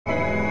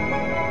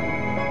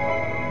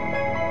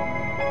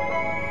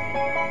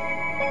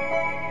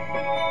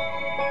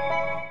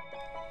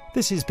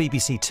This is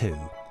BBC Two.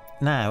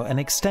 Now an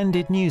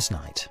extended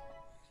Newsnight.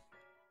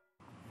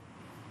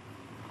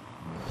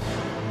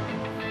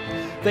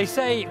 They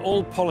say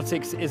all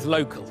politics is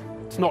local.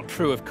 It's not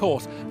true, of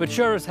course, but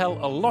sure as hell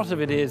a lot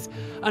of it is.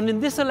 And in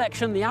this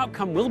election, the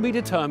outcome will be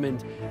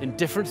determined in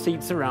different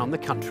seats around the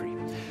country.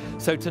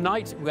 So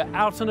tonight, we're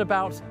out and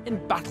about in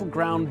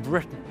battleground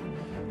Britain.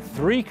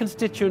 3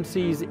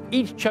 constituencies,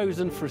 each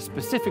chosen for a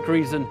specific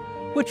reason,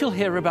 which you'll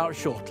hear about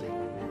shortly.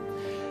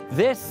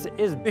 This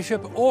is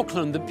Bishop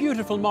Auckland, the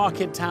beautiful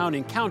market town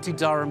in County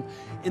Durham,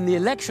 in the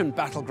election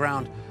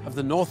battleground of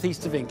the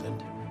northeast of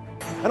England.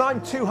 And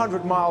I'm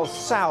 200 miles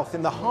south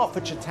in the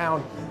Hertfordshire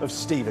town of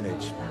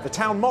Stevenage. The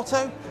town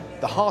motto,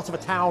 the heart of a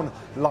town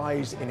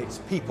lies in its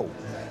people.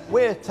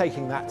 We're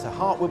taking that to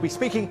heart. We'll be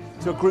speaking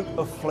to a group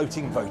of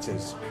floating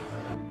voters.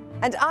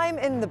 And I'm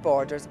in the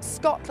Borders.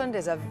 Scotland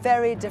is a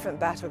very different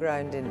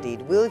battleground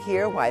indeed. We'll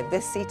hear why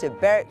this seat of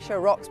Berwickshire,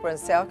 Roxburgh and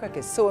Selkirk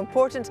is so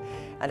important.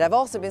 And I've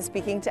also been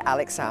speaking to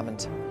Alex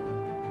Salmond.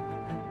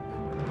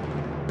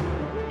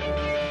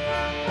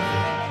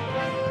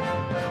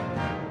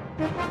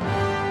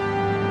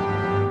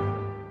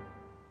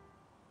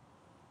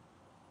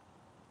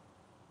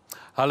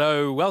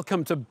 Hello,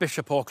 welcome to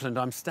Bishop Auckland.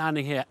 I'm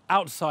standing here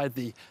outside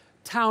the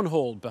town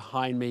hall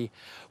behind me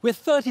with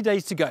 30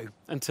 days to go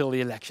until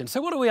the election.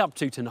 So what are we up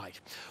to tonight?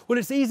 Well,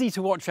 it's easy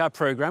to watch our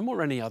programme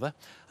or any other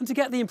and to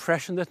get the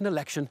impression that an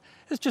election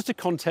is just a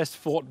contest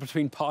fought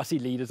between party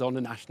leaders on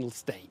a national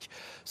stage.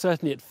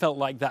 Certainly it felt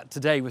like that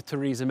today with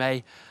Theresa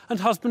May and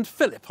husband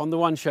Philip on the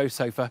One Show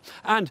sofa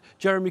and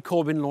Jeremy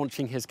Corbyn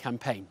launching his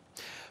campaign.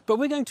 But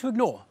we're going to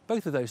ignore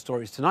both of those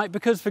stories tonight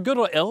because, for good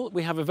or ill,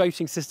 we have a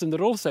voting system that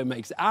also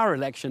makes our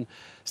election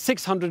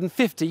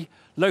 650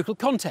 local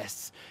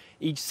contests.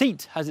 Each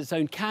seat has its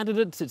own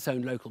candidates, its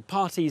own local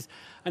parties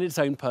and its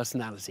own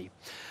personality.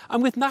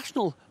 And with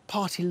national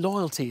party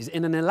loyalties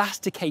in an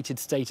elasticated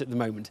state at the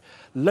moment,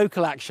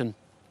 local action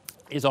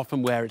is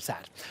often where it's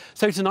at.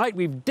 So tonight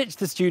we've ditched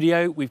the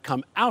studio, we've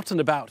come out and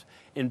about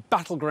in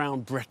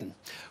battleground Britain.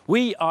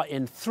 We are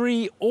in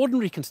 3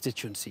 ordinary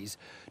constituencies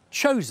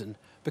chosen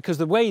because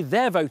the way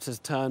their voters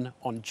turn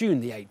on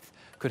June the 8th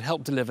could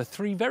help deliver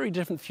 3 very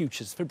different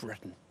futures for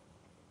Britain.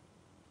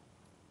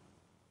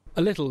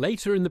 A little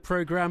later in the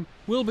programme,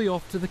 we'll be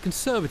off to the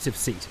Conservative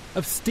seat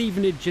of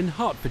Stevenage in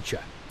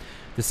Hertfordshire.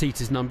 The seat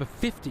is number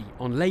 50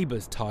 on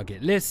Labour's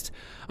target list,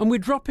 and we're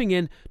dropping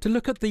in to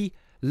look at the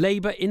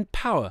Labour in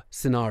power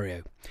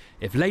scenario.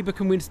 If Labour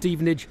can win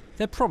Stevenage,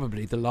 they're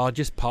probably the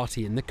largest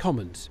party in the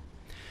Commons.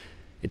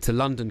 It's a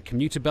London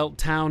commuter belt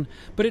town,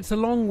 but it's a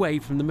long way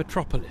from the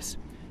metropolis.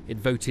 It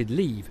voted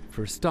Leave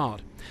for a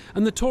start,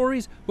 and the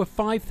Tories were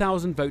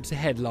 5,000 votes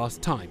ahead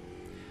last time.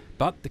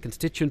 But the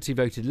constituency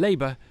voted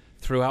Labour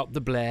throughout the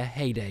Blair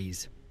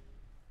heydays.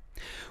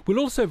 We'll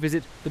also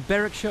visit the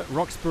Berwickshire,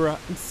 Roxburgh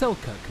and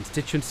Selkirk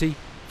constituency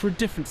for a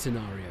different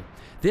scenario.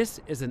 This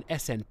is an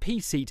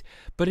SNP seat,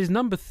 but is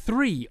number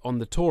 3 on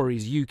the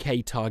Tories' UK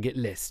target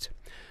list.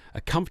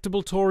 A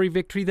comfortable Tory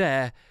victory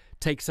there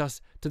takes us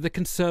to the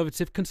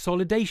Conservative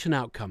consolidation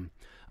outcome,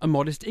 a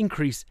modest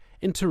increase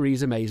in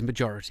Theresa May's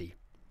majority.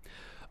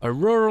 A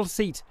rural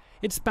seat,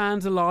 it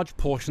spans a large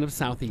portion of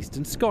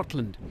southeastern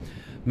Scotland.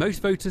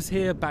 Most voters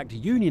here backed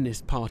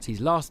unionist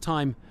parties last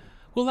time.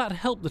 Will that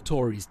help the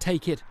Tories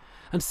take it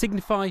and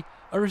signify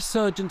a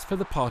resurgence for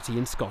the party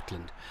in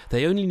Scotland?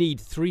 They only need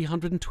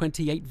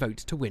 328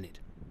 votes to win it.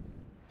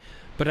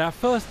 But our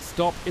first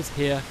stop is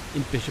here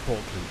in Bishop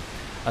Auckland.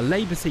 A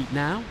Labour seat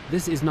now,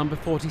 this is number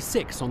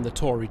 46 on the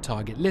Tory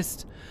target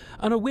list,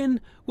 and a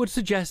win would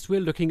suggest we're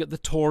looking at the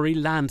Tory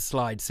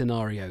landslide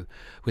scenario,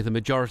 with a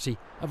majority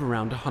of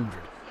around 100.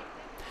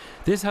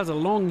 This has a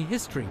long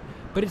history,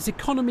 but its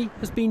economy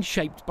has been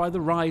shaped by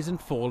the rise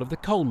and fall of the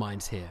coal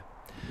mines here.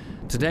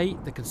 Today,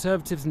 the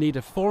Conservatives need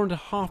a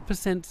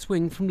 4.5%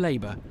 swing from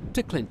Labour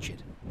to clinch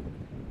it.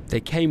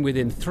 They came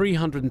within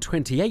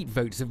 328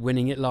 votes of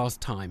winning it last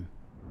time.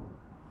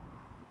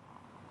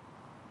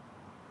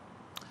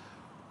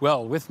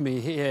 Well, with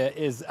me here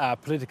is our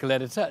political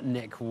editor,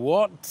 Nick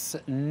Watts.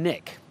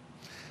 Nick,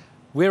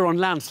 we're on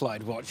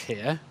landslide watch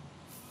here,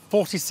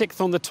 46th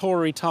on the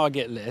Tory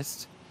target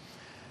list.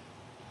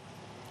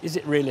 Is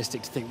it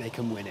realistic to think they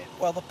can win it?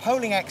 Well, the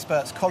polling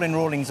experts, Colin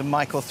Rawlings and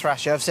Michael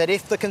Thrasher, have said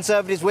if the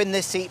Conservatives win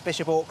this seat,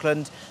 Bishop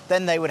Auckland,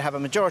 then they would have a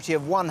majority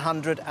of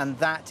 100, and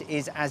that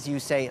is, as you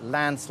say,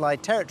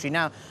 landslide territory.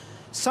 Now,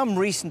 some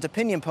recent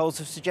opinion polls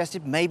have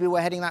suggested maybe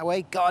we're heading that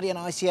way. Guardian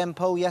ICM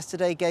poll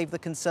yesterday gave the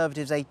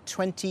Conservatives a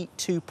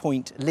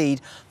 22-point lead,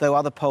 though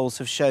other polls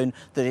have shown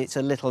that it's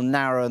a little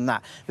narrower than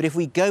that. But if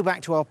we go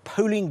back to our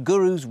polling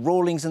gurus,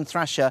 Rawlings and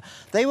Thrasher,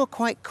 they were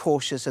quite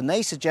cautious and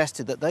they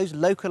suggested that those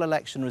local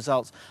election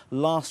results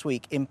last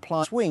week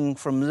imply a swing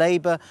from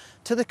Labour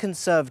to the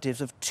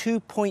Conservatives of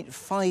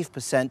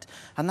 2.5%,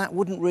 and that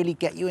wouldn't really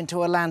get you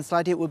into a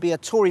landslide. It would be a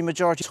Tory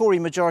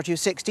majority of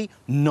 60,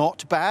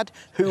 not bad.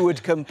 Who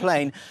would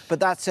complain? But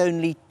that's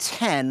only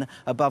 10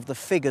 above the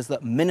figures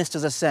that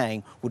ministers are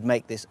saying would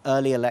make this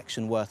early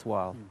election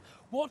worthwhile.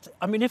 What,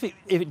 I mean,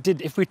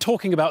 if we're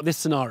talking about this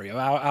scenario,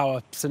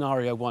 our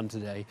scenario 1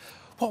 today,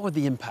 What would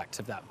the impact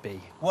of that be?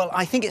 Well,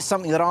 I think it's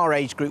something that our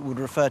age group would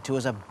refer to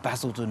as a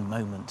Basildon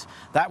moment.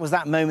 That was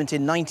that moment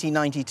in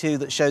 1992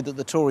 that showed that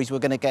the Tories were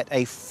going to get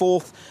a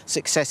fourth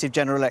successive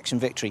general election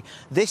victory.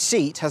 This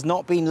seat has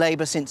not been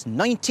Labour since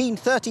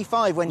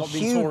 1935 when It's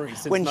been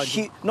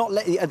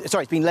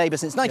Labour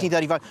since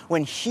 1935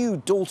 when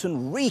Hugh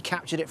Dalton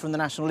recaptured it from the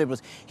National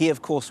Liberals. He,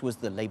 of course, was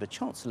the Labour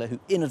Chancellor who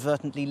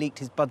inadvertently leaked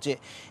his budget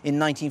in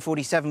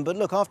 1947. But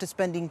look, after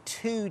spending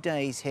 2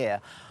 days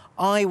here,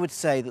 I would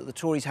say that the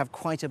Tories have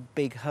quite a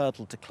big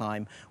hurdle to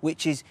climb,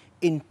 which is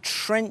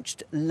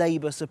entrenched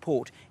Labour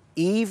support,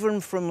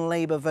 even from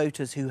Labour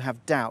voters who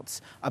have doubts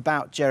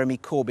about Jeremy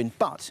Corbyn.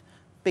 But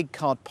big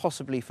card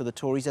possibly for the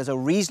Tories. There's a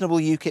reasonable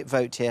UKIP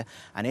vote here,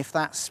 and if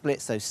that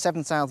splits, those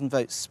 7,000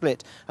 votes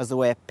split, as the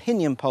way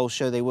opinion polls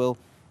show they will,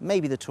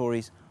 maybe the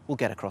Tories will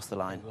get across the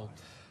line.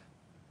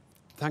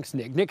 Thanks,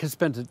 Nick. Nick has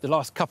spent the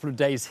last couple of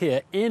days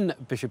here in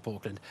Bishop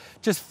Auckland,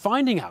 just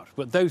finding out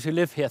what those who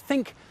live here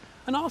think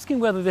and asking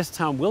whether this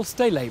town will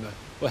stay Labour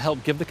or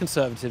help give the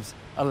Conservatives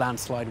a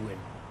landslide win.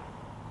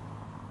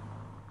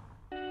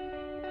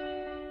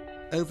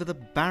 Over the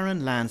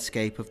barren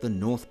landscape of the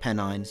North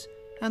Pennines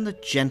and the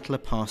gentler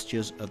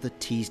pastures of the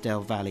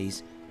Teesdale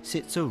valleys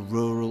sits a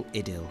rural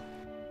idyll.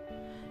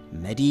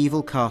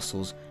 Medieval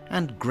castles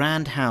and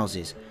grand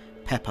houses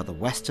pepper the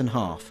western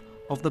half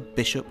of the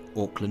Bishop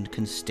Auckland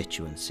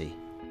constituency.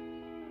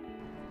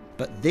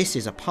 But this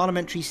is a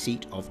parliamentary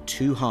seat of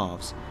two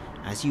halves.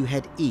 As you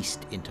head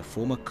east into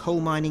former coal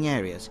mining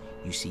areas,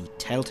 you see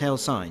telltale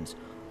signs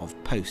of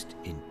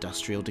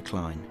post-industrial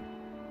decline.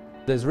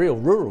 There's real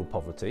rural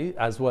poverty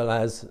as well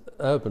as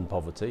urban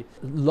poverty.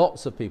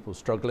 Lots of people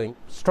struggling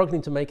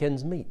to make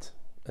ends meet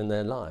in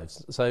their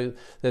lives. So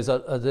there's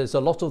a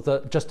lot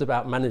of just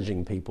about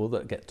managing people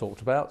that get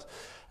talked about,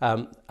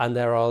 and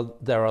there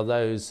are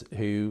those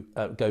who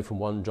go from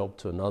one job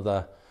to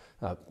another.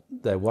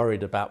 They're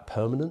worried about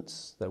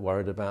permanence. They're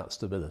worried about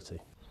stability.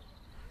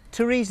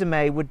 Theresa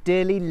May would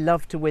dearly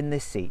love to win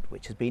this seat,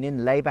 which has been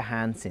in Labour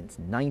hands since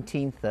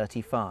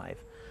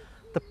 1935.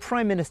 The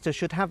Prime Minister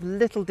should have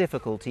little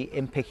difficulty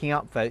in picking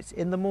up votes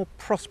in the more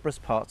prosperous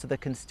parts of the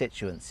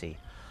constituency.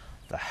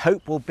 The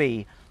hope will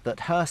be that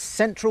her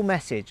central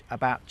message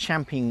about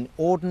championing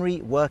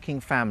ordinary working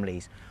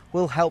families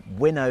will help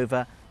win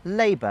over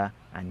Labour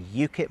and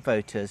UKIP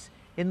voters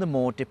in the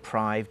more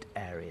deprived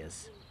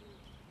areas.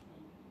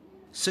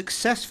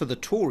 Success for the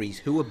Tories,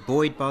 who were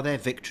buoyed by their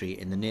victory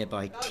in the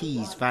nearby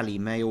Tees Valley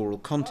mayoral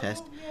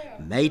contest,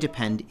 may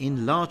depend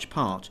in large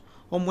part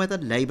on whether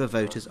Labour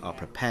voters are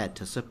prepared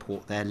to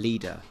support their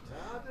leader.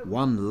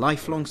 One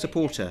lifelong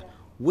supporter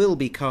will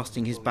be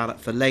casting his ballot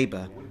for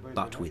Labour,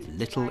 but with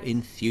little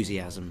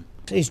enthusiasm.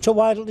 He's too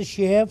idle to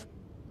shave,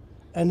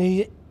 and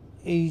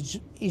he's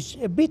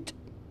a bit...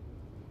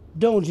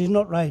 Jones is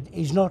not right.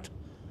 He's not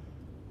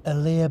a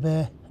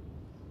Labour,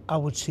 I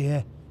would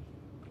say,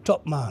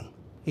 top man.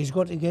 He's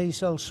got to get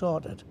himself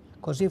sorted,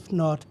 because if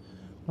not,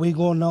 we're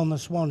going down the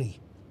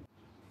Swanee.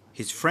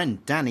 His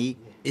friend Danny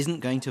isn't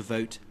going to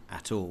vote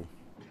at all.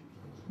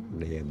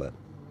 Labour.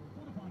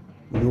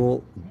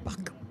 No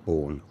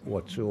backbone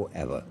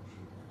whatsoever.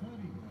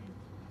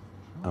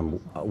 I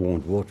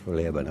won't vote for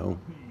Labour now.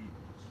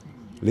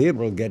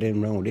 Labour will get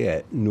in round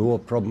here, no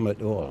problem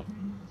at all.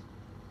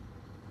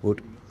 But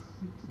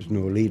there's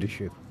no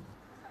leadership.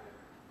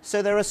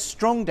 So there are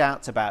strong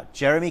doubts about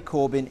Jeremy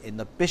Corbyn in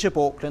the Bishop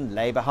Auckland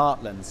Labour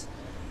heartlands.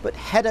 But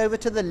head over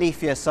to the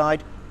leafier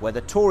side, where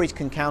the Tories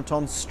can count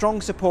on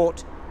strong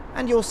support,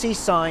 and you'll see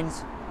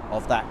signs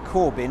of that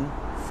Corbyn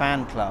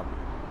fan club.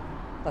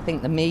 I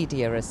think the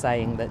media are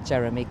saying that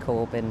Jeremy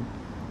Corbyn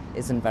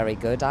isn't very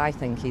good. I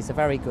think he's a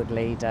very good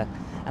leader,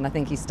 and I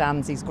think he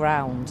stands his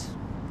ground.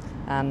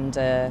 And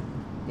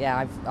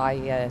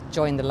I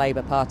joined the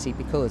Labour Party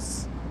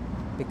because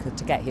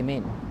to get him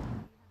in.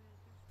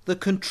 The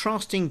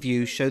contrasting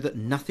views show that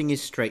nothing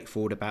is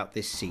straightforward about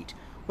this seat,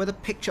 where the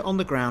picture on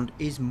the ground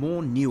is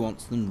more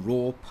nuanced than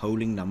raw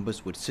polling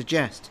numbers would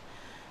suggest.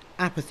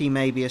 Apathy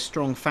may be a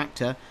strong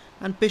factor,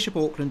 and Bishop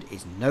Auckland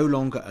is no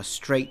longer a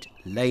straight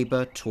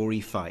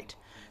Labour-Tory fight.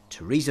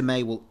 Theresa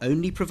May will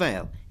only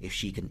prevail if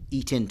she can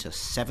eat into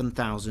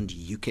 7,000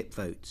 UKIP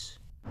votes.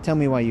 Tell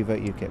me why you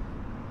vote UKIP.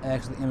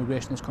 Because the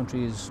immigration in this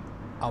country is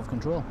out of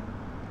control.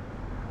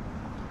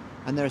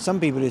 And there are some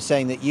people who are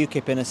saying that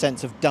UKIP, in a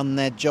sense, have done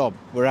their job.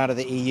 We're out of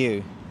the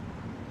EU.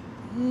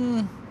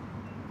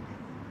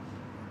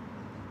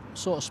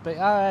 So to speak.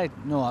 No, I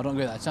don't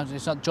agree with that.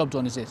 It's not job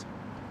done, is it?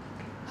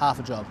 Half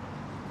a job.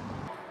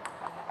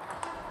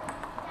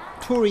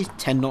 Tories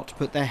tend not to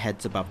put their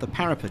heads above the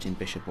parapet in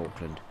Bishop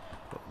Auckland,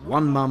 but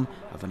one mum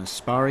of an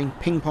aspiring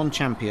ping-pong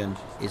champion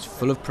is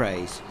full of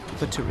praise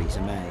for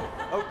Theresa May.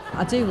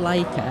 I do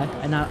like her,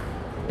 and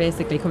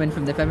basically coming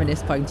from the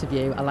feminist point of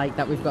view, I like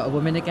that we've got a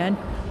woman again.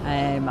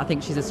 I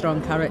think she's a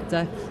strong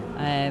character.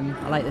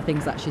 I like the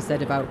things that she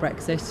said about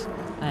Brexit,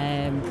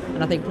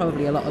 and I think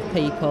probably a lot of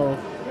people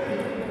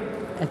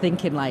are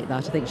thinking like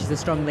that. I think she's a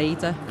strong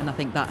leader, and I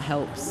think that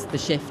helps the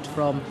shift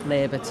from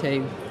Labour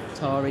to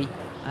Tory.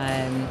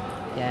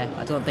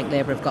 I don't think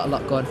Labour have got a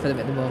lot going for them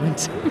at the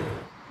moment.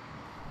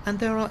 And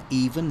there are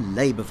even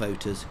Labour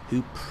voters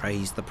who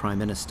praise the Prime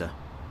Minister.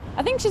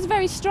 I think she's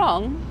very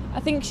strong. I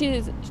think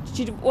she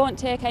won't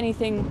take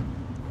anything.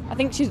 I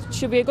think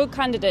she'll be a good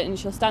candidate and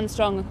she'll stand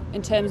strong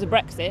in terms of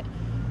Brexit.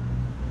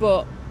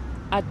 But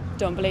I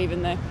don't believe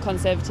in the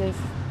Conservative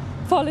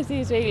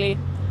policies, really.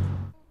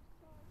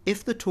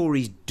 If the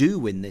Tories do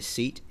win this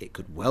seat, it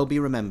could well be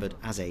remembered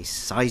as a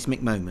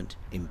seismic moment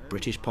in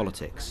British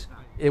politics.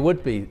 It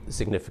would be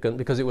significant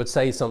because it would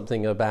say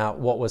something about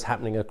what was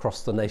happening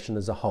across the nation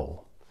as a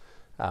whole,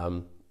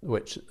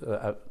 which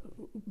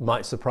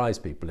might surprise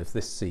people if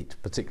this seat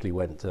particularly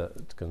went to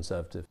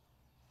Conservative.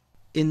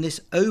 In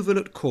this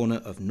overlooked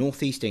corner of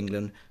northeast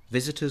England,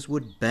 visitors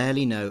would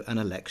barely know an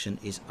election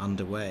is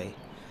underway.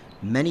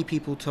 Many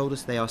people told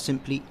us they are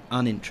simply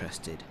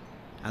uninterested,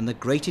 and the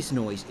greatest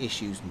noise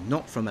issues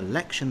not from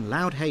election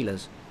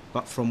loud-hailers,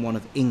 but from one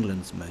of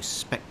England's most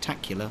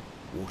spectacular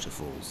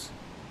waterfalls.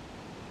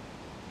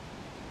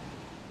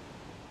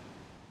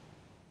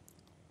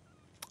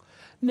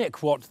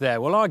 Nick Watt there.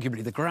 Well,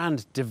 arguably the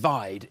grand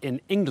divide in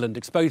England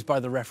exposed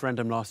by the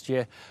referendum last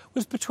year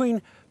was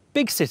between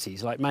big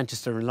cities like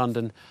Manchester and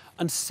London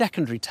and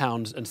secondary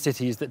towns and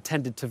cities that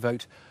tended to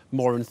vote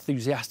more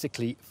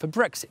enthusiastically for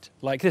Brexit,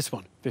 like this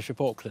one,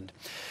 Bishop Auckland.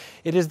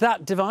 It is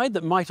that divide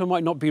that might or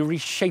might not be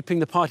reshaping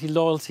the party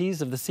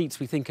loyalties of the seats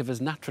we think of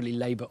as naturally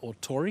Labour or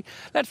Tory.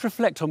 Let's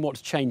reflect on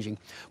what's changing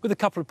with a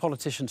couple of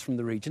politicians from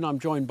the region. I'm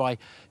joined by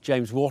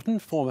James Wharton,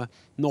 former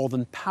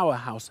Northern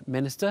Powerhouse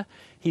Minister.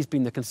 He's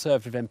been the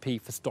Conservative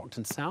MP for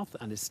Stockton South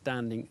and is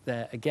standing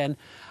there again.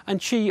 And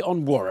Chi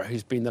Onwurah,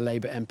 who's been the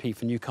Labour MP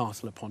for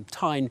Newcastle upon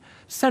Tyne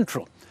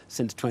Central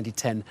since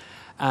 2010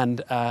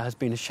 and has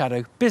been a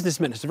shadow business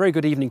minister. Very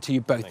good evening to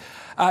you both.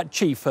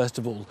 Chi, first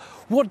of all,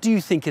 what do you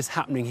think is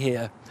happening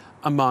here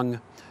among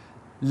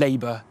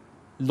Labour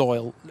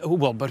loyal,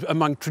 well, but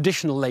among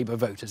traditional Labour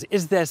voters?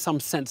 Is there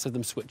some sense of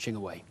them switching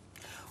away?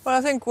 Well,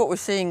 I think what we're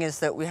seeing is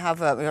that we have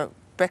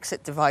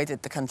Brexit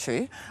divided the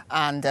country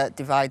and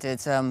divided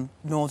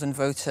northern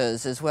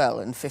voters as well,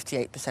 and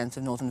 58%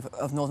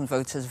 of northern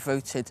voters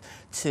voted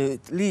to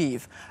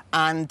leave.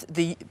 And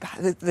the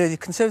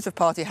Conservative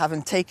Party,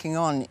 having taken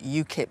on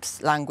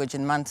UKIP's language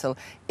and mantle,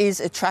 is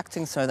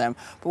attracting some of them.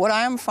 But what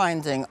I am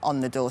finding on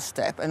the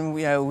doorstep, and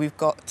we've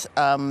got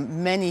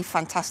many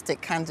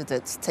fantastic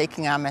candidates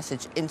taking our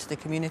message into the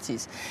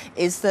communities,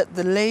 is that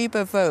the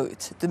Labour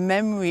vote, the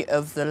memory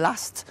of the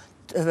last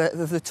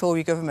of the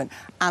Tory government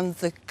and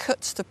the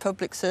cuts to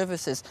public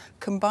services,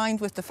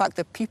 combined with the fact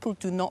that people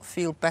do not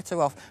feel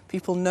better off.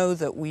 People know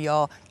that we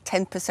are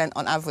 10%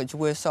 on average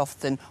worse off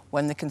than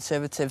when the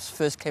Conservatives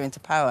first came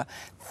into power.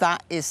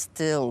 That is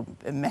still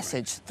a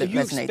message that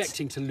resonates. Are you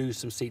expecting to lose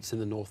some seats in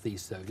the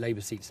northeast, though,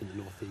 Labour seats in the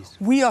northeast?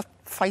 We are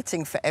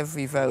fighting for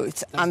every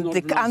vote, and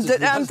the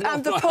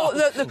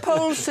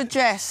polls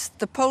suggest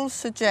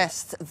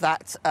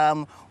that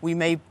we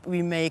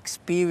may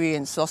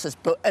experience losses,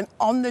 but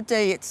on the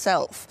day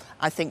itself,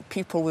 I think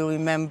people will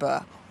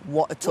remember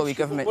what a Tory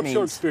government means. What's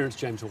your experience,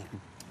 James Wharton?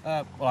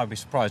 Well, I'd be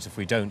surprised if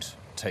we don't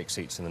take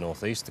seats in the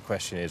northeast. The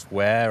question is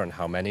where and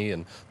how many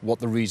and what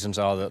the reasons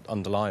are that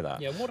underlie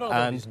that. Yeah, what are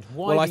the reasons?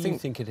 Why do you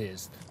think it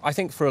is? I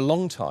think for a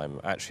long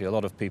time, actually, a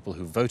lot of people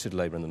who voted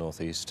Labour in the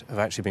northeast have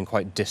actually been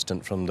quite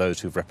distant from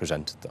those who've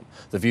represented them.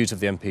 The views of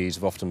the MPs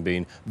have often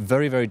been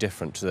very, very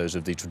different to those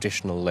of the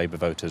traditional Labour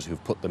voters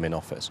who've put them in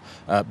office.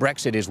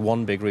 Brexit is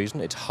one big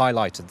reason. It's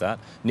highlighted that.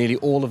 Nearly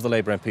all of the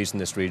Labour MPs in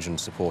this region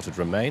supported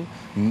Remain.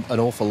 An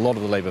awful lot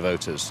of the Labour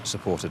voters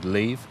supported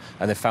Leave,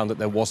 and they found that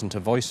there wasn't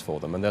a voice for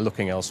them, and they're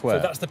looking elsewhere.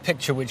 So that's the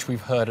picture which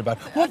we've heard about.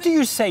 What do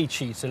you say,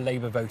 Chi, to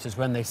Labour voters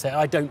when they say,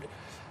 I don't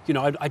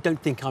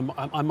think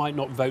I might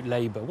not vote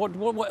Labour,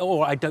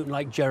 or I don't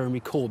like Jeremy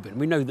Corbyn?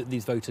 We know that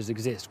these voters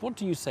exist. What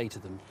do you say to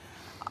them?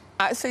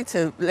 I say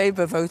to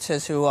Labour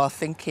voters who are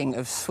thinking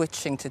of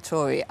switching to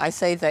Tory, I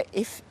say that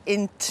if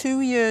in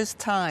 2 years'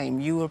 time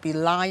you will be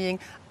lying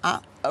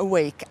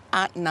awake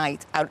at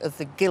night out of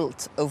the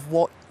guilt of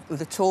what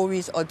the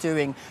Tories are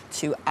doing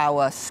to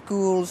our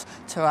schools,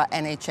 to our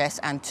NHS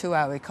and to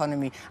our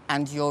economy,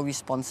 and your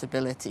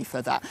responsibility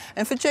for that.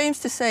 And for James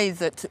to say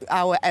that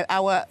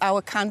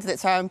our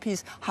candidates, our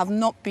MPs, have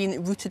not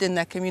been rooted in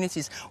their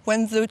communities,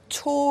 when the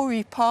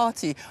Tory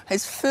party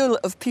is full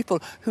of people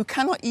who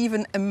cannot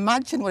even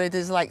imagine what it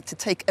is like to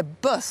take a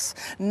bus,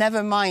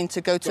 never mind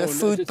to go to a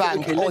food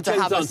bank or to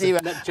have a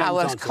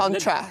 0-hour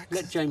contract.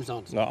 Let James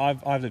answer. No,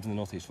 I've lived in the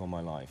northeast all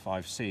my life.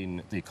 I've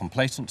seen the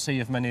complacency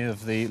of many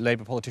of the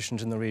Labour politicians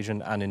in the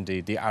region, and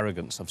indeed the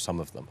arrogance of some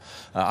of them.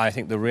 I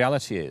think the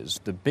reality is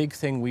the big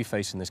thing we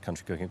face in this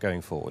country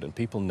going forward, and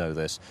people know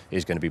this,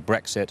 is going to be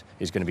Brexit,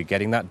 is going to be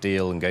getting that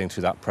deal and going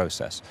through that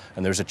process.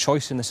 And there is a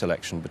choice in this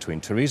election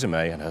between Theresa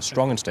May and her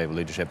strong and stable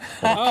leadership,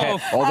 or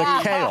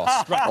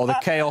the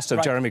chaos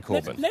of Jeremy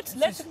Corbyn.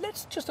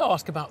 Let's just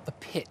ask about the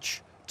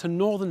pitch to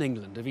Northern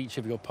England of each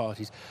of your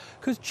parties.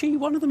 Because, Chi,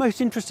 one of the most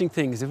interesting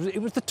things,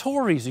 it was the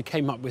Tories who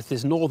came up with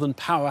this Northern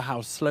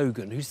Powerhouse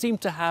slogan, who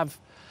seemed to have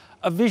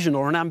a vision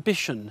or an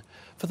ambition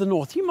for the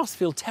North. You must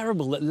feel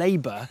terrible that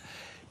Labour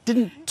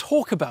didn't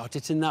talk about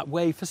it in that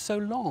way for so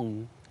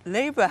long.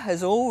 Labour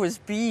has always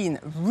been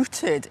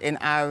rooted in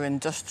our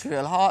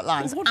industrial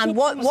heartlands. Well, And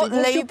what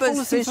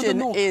Labour's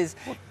vision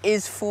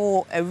is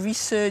for a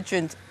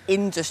resurgent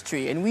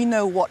industry. And we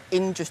know what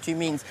industry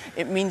means.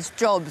 It means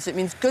jobs, it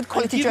means good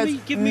quality jobs,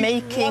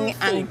 making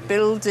and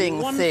building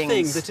things. One thing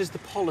that is the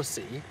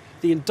policy,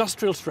 the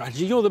industrial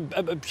strategy. You're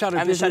the shadow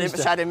minister. I'm the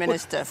shadow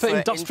minister for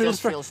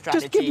industrial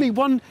strategy. Just give me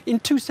one in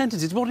 2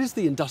 sentences. What is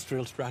the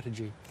industrial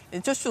strategy?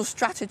 Industrial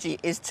strategy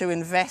is to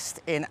invest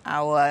in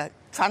our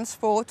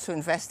transport, to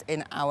invest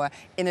in our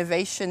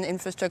innovation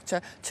infrastructure,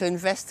 to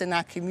invest in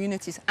our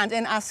communities and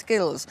in our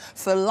skills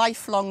for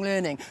lifelong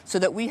learning, so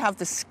that we have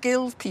the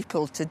skilled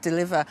people to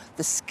deliver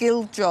the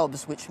skilled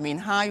jobs, which mean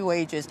high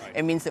wages.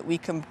 It means that we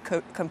can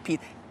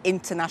compete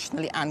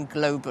internationally and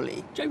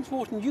globally. James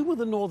Wharton, you were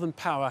the Northern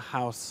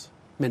Powerhouse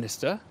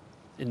Minister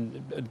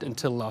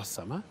until last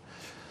summer.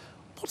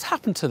 What's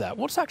happened to that?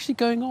 What's actually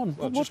going on?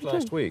 Well, just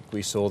last week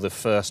we saw the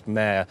first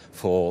mayor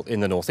in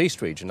the North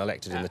East region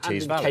elected in the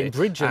Tees Valley.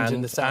 Cambridge and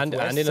in the south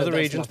west, and in other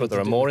regions, but there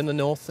are more in the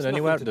north than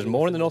anywhere. There's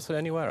more in the north than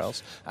anywhere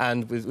else.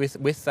 And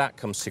with that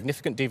comes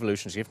significant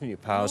devolution, significant new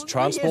powers.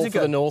 Transport for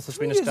the north has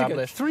been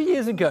established. 3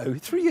 years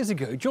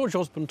ago, George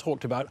Osborne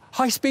talked about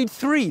High Speed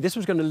 3. This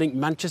was going to link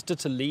Manchester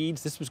to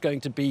Leeds. This was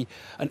going to be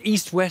an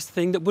east-west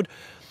thing that would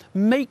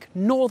make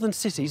northern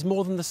cities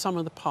more than the sum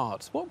of the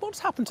parts. What's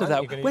happened to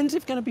that? When's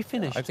it going to be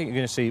finished? I think you're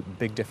going to see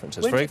big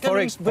differences. When's it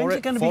going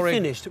to be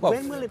finished?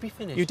 When will it be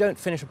finished? You don't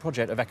finish a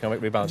project of economic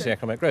rebalancing,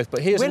 economic growth.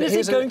 But here's when is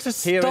it going to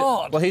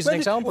start? Well, here's an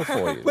example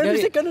for you. When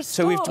is it going to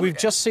start? So we've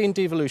just seen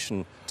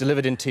devolution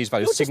delivered in Tees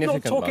Valley with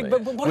significant money.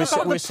 But what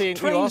about the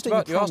trains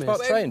you asked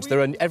about trains.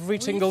 There are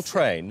every single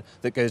train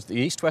that goes, the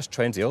east-west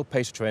trains, the old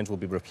Pacer trains, will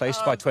be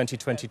replaced by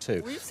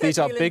 2022. These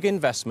are big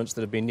investments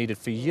that have been needed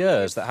for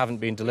years that haven't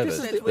been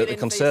delivered, that the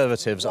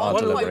Conservatives are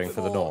delivering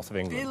for the north of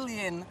England.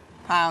 £1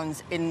 billion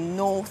in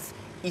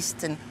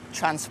north-eastern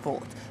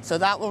transport. So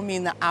that will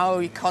mean that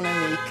our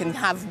economy can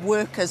have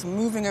workers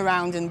moving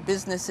around and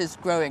businesses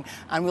growing.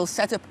 And we'll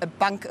set up a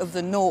Bank of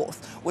the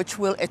North, which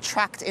will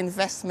attract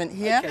investment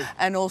here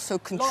and also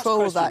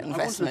control that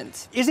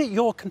investment. Is it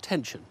your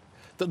contention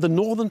that the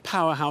Northern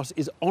Powerhouse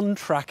is on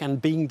track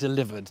and being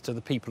delivered to the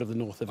people of the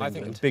north of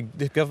England? I think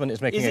the government is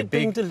making a big...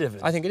 being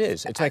delivered? I think it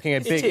is. It's making a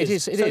big... It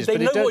is. They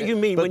know what you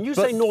mean. When you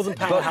say Northern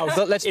Powerhouse,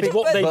 it's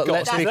what they've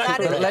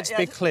got. Let's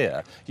be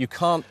clear. You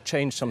can't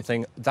change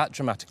something that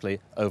dramatically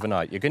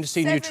overnight. You're going to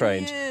see new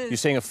trains. You're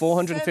seeing a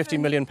 £450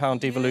 million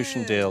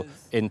devolution deal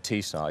in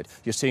Teesside.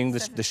 You're seeing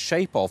the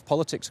shape of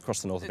politics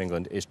across the north of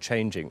England is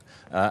changing.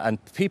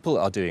 And people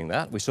are doing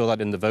that. We saw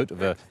that in the vote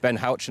of Ben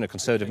Houchin, a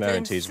Conservative mayor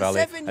in Tees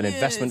Valley. And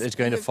investment is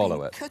going to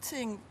follow it.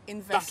 Cutting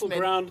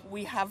investment.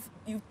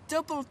 You've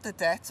doubled the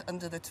debt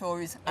under the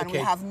Tories, and we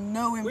have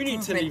no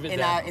improvement in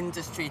our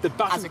industry as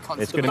a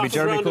consequence. It's going to be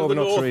Jeremy Corbyn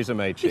or Theresa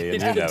May, and you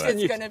know it.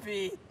 It's going to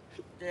be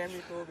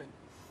Jeremy Corbyn.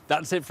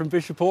 That's it from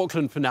Bishop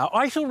Auckland for now.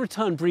 I shall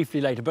return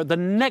briefly later, but the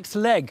next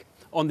leg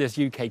on this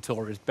UK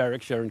tour is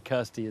Berwickshire, and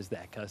Kirsty is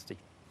there. Kirsty.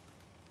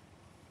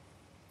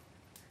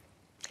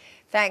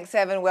 Thanks,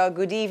 Evan. Well,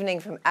 good evening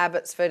from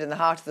Abbotsford in the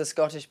heart of the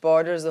Scottish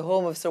borders, the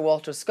home of Sir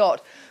Walter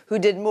Scott, who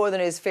did more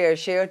than his fair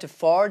share to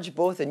forge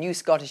both a new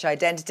Scottish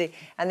identity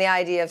and the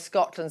idea of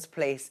Scotland's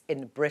place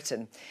in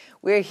Britain.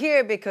 We're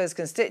here because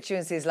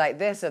constituencies like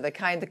this are the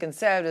kind the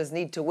Conservatives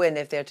need to win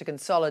if they're to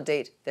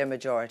consolidate their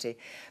majority.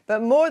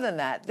 But more than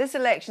that, this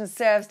election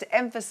serves to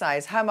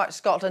emphasise how much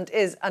Scotland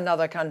is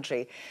another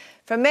country.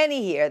 For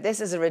many here,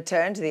 this is a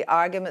return to the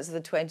arguments of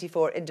the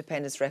 24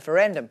 independence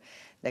referendum.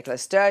 Nicola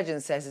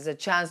Sturgeon says it's a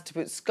chance to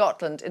put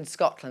Scotland in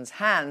Scotland's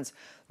hands.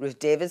 Ruth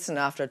Davidson,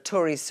 after a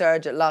Tory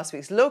surge at last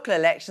week's local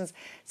elections,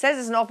 says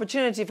it's an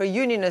opportunity for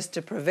unionists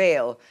to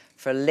prevail.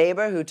 For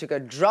Labour, who took a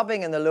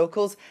drubbing in the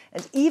locals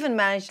and even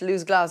managed to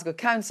lose Glasgow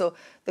Council,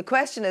 the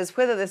question is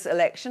whether this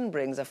election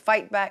brings a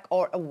fight back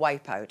or a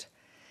wipeout.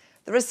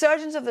 The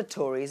resurgence of the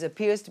Tories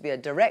appears to be a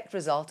direct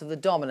result of the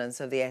dominance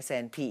of the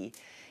SNP.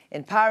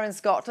 In power in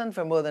Scotland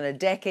for more than a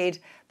decade,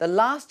 the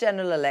last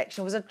general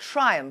election was a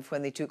triumph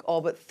when they took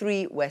all but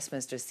 3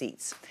 Westminster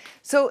seats.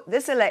 So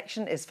this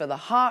election is for the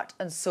heart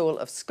and soul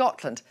of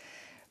Scotland.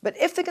 But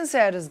if the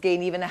Conservatives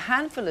gain even a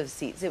handful of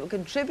seats, it will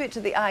contribute to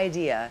the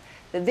idea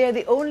that they're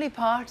the only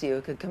party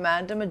who could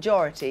command a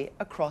majority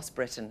across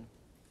Britain.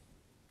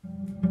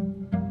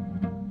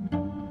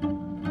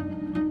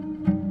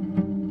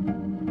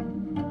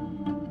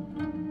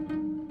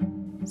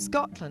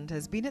 Scotland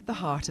has been at the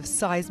heart of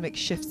seismic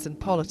shifts in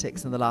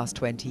politics in the last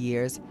 20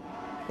 years.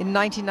 In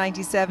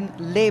 1997,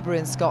 Labour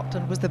in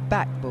Scotland was the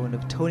backbone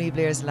of Tony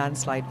Blair's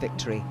landslide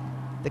victory.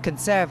 The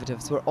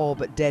Conservatives were all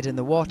but dead in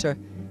the water,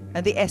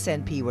 and the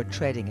SNP were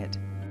treading it.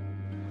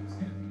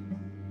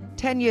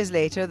 10 years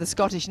later, the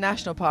Scottish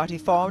National Party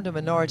formed a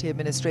minority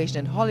administration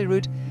in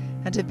Holyrood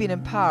and have been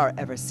in power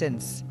ever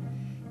since.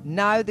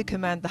 Now they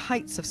command the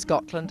heights of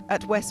Scotland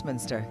at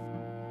Westminster.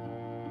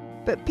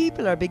 But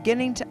people are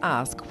beginning to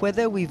ask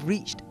whether we've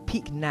reached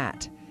peak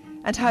Nat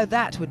and how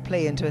that would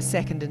play into a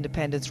second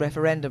independence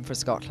referendum for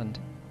Scotland.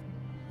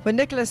 When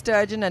Nicola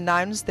Sturgeon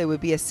announced there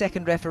would be a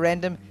second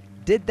referendum,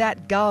 Did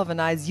that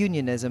galvanise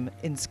unionism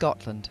in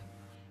Scotland?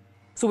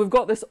 So we've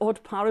got this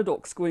odd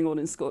paradox going on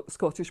in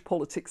Scottish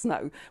politics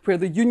now, where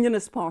the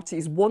unionist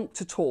parties want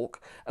to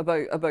talk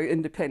about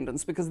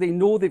independence because they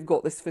know they've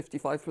got this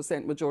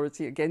 55%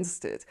 majority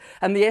against it.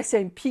 And the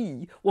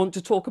SNP want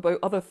to talk about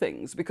other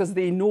things because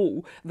they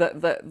know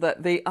that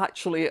they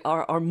actually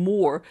are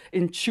more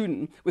in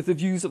tune with the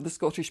views of the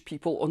Scottish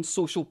people on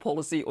social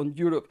policy, on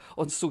Europe,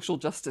 on social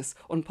justice,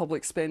 on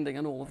public spending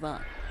and all of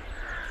that.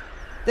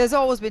 There's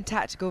always been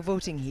tactical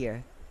voting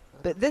here,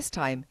 but this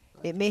time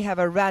it may have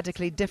a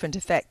radically different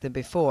effect than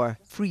before,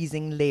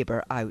 freezing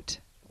Labour out.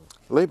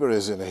 Labour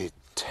is in a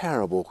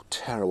terrible,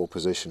 terrible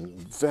position,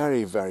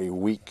 very, very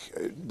weak,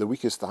 the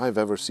weakest I've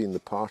ever seen the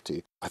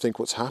party. I think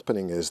what's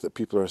happening is that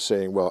people are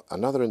saying, well,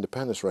 another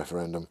independence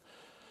referendum,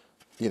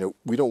 you know,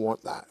 we don't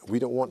want that. We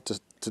don't want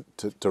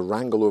to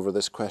wrangle over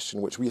this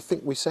question, which we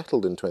think we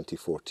settled in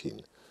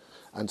 2014.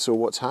 And so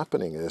what's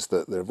happening is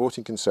that they're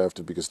voting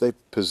Conservative because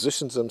they've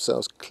positioned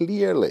themselves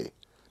clearly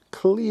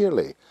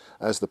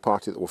as the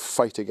party that will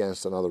fight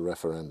against another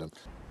referendum.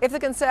 If the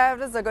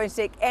Conservatives are going to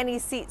take any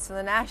seats from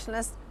the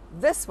Nationalists,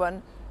 this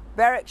one,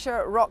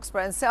 Berwickshire,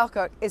 Roxburgh and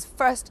Selkirk, is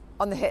first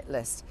on the hit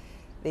list.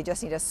 They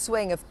just need a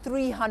swing of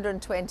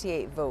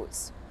 328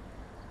 votes.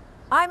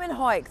 I'm in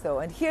Hawick though,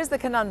 and here's the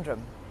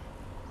conundrum.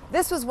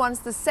 This was once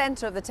the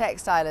centre of the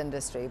textile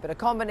industry, but a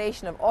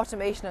combination of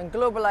automation and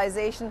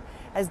globalisation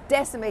has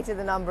decimated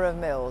the number of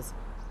mills.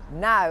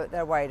 Now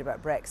they're worried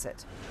about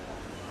Brexit.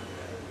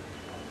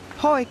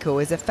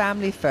 Hawick is a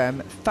family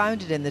firm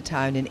founded in the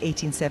town in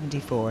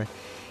 1874.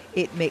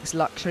 It makes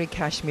luxury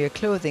cashmere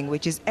clothing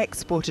which is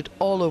exported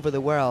all over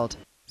the world.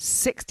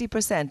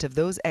 60% of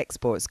those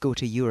exports go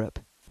to Europe.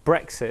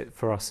 Brexit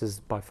for us is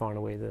by far and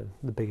away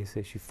the biggest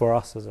issue for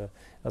us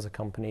as a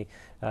company.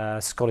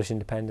 Scottish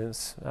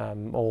independence,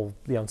 all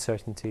the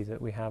uncertainty that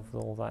we have,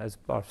 all that is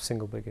our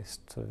single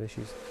biggest sort of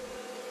issues.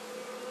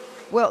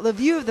 Well, the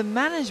view of the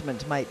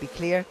management might be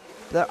clear,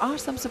 but there are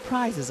some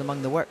surprises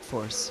among the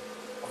workforce.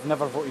 I've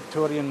never voted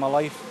Tory in my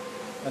life,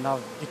 and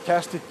I've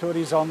detested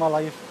Tories all my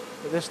life.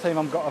 But this time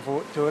I'm got to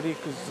vote Tory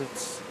because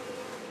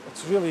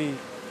it's really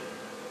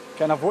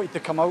kind of voted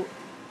to come out.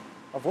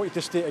 I voted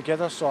to stay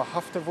together, so I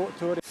have to vote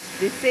Tory.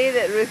 They say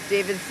that Ruth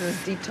Davidson's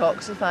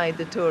detoxified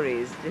the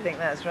Tories. Do you think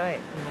that's right?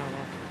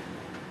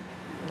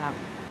 No.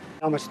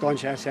 I'm a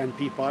staunch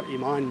SNP party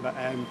man, but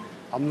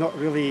I'm not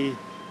really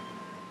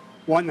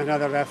wanting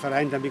another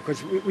referendum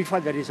because we've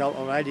had the result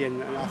already,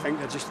 and I think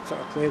they're just sort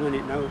of playing on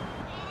it now.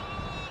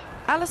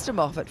 Alistair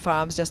Moffat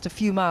farms just a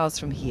few miles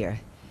from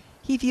here.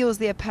 He feels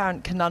the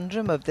apparent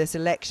conundrum of this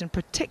election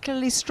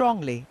particularly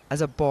strongly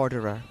as a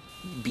borderer.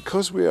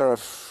 Because we are a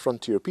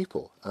frontier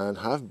people and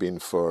have been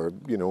for,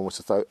 you know,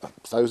 almost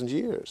 1,000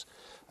 years,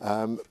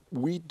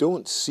 we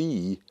don't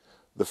see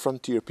the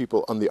frontier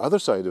people on the other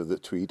side of the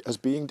Tweed as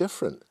being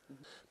different.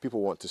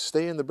 People want to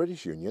stay in the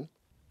British Union,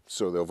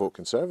 so they'll vote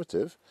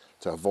Conservative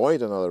to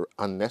avoid another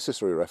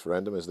unnecessary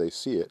referendum as they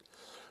see it.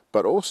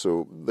 But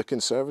also the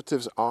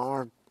Conservatives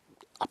are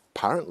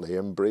apparently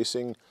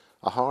embracing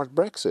a hard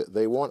Brexit.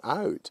 They want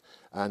out,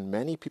 and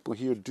many people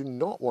here do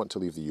not want to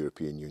leave the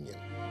European Union.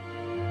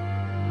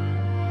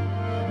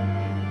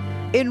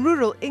 In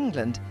rural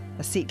England,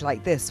 a seat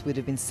like this would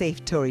have been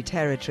safe Tory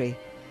territory.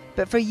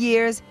 But for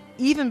years,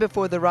 even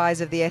before the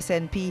rise of the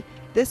SNP,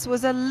 this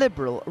was a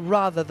Liberal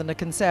rather than a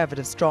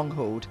Conservative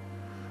stronghold.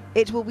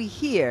 It will be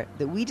here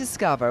that we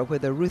discover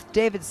whether Ruth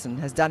Davidson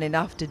has done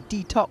enough to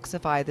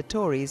detoxify the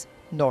Tories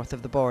north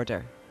of the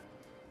border.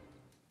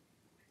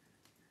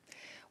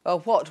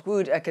 Well, what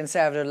would a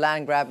Conservative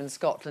land grab in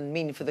Scotland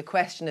mean for the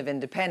question of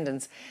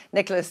independence?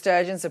 Nicola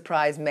Sturgeon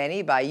surprised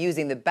many by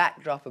using the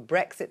backdrop of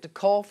Brexit to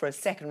call for a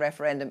second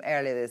referendum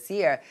earlier this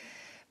year.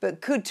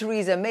 But could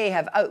Theresa May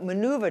have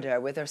outmanoeuvred her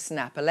with her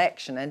snap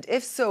election? And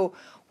if so,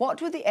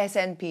 what would the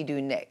SNP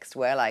do next?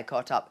 Well, I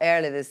caught up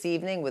earlier this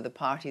evening with the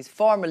party's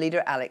former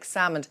leader, Alex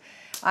Salmond.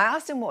 I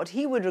asked him what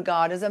he would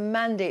regard as a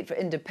mandate for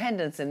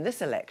independence in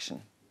this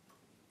election.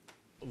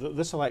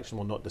 This election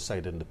will not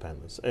decide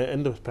independence.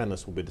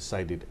 Independence will be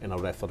decided in a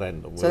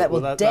referendum. So that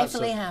will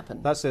definitely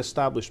happen? That's the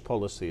established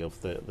policy of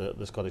the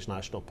Scottish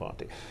National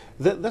Party.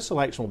 This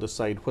election will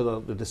decide whether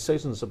the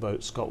decisions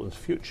about Scotland's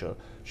future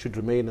should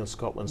remain in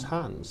Scotland's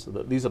hands.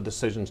 That these are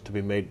decisions to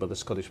be made by the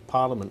Scottish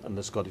Parliament and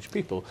the Scottish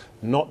people,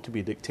 not to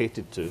be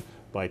dictated to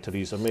by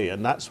Theresa May.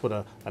 And that's what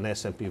an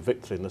SNP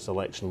victory in this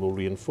election will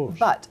reinforce.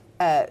 But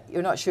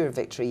you're not sure of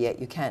victory yet.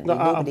 You can't. No,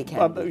 nobody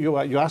can.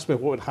 You asked me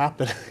what would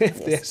happen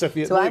if the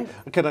SNP...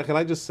 So can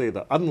I just say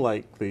that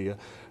unlike the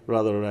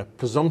rather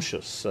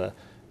presumptuous,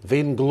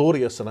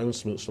 vainglorious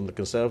announcements from the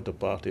Conservative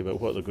Party about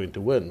what they're going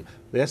to win,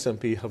 the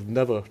SNP have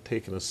never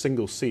taken a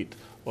single seat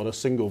or a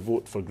single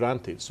vote for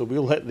granted. So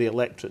we'll let the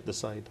electorate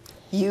decide.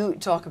 You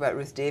talk about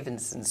Ruth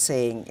Davidson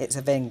saying it's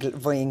a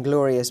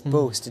vainglorious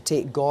boast to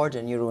take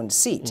Gordon your own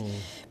seat.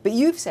 But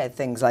you've said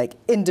things like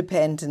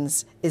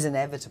independence is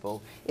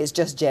inevitable, it's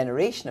just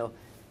generational.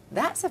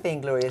 That's a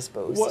vainglorious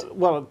boast.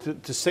 Well,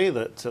 to say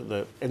that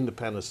the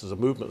independence is a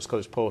movement of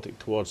Scottish politics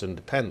towards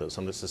independence,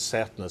 and it's as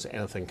certain as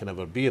anything can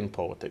ever be in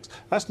politics,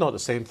 that's not the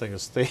same thing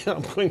as saying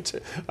I'm going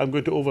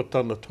to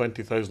overturn the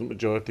 20,000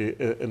 majority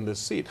in this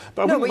seat.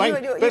 But no, but you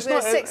had a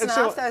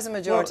 6,500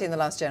 majority in the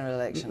last general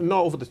election.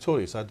 Not over the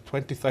Tories. I had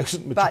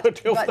 20,000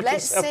 majority over the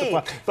Conservative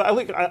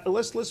Party. But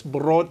let's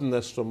broaden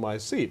this from my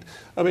seat.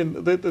 I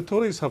mean, the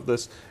Tories have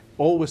this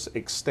always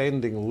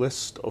extending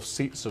list of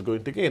seats they're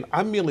going to gain.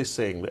 I'm merely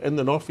saying that in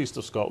the northeast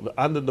of Scotland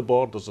and in the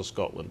borders of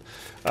Scotland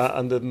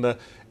and in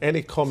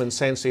any common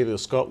sense area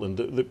of Scotland,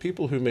 the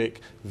people who make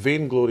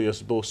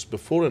vainglorious boasts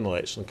before an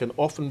election can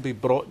often be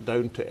brought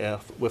down to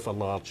earth with a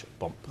large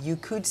bump. You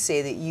could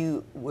say that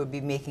you would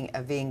be making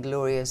a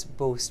vainglorious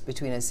boast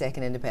between a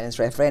second independence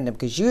referendum,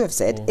 because you have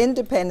said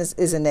independence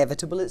is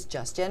inevitable, it's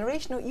just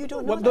generational. You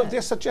don't know that. No,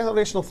 it's a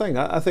generational thing.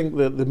 I think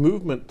the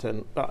movement,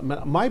 and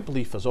my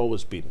belief has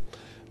always been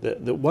that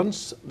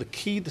once the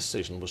key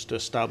decision was to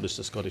establish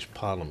the Scottish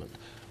Parliament,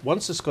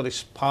 once the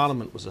Scottish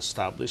Parliament was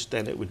established,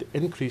 then it would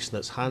increase in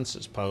its hands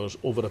its powers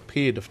over a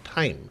period of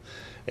time.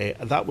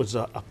 That was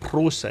a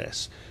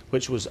process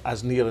which was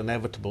as near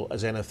inevitable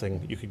as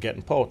anything you could get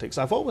in politics.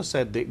 I've always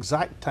said the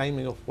exact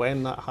timing of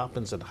when that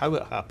happens and how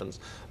it happens,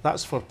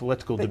 that's for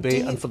political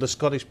debate and for the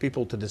Scottish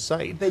people to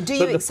decide. But do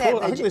you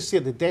accept I think they say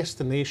the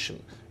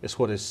destination is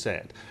what is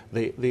said.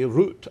 The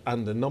route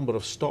and the number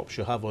of stops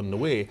you have on the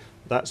way,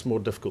 that's more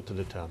difficult to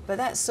determine. But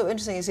that's so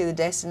interesting you say the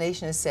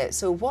destination is set.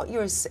 So what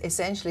you're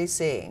essentially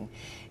saying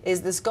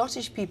is the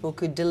Scottish people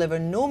could deliver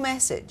no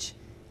message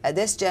at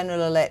this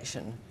general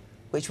election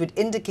which would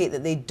indicate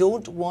that they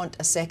don't want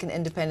a second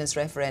independence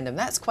referendum.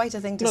 That's quite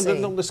a thing to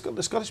say. No,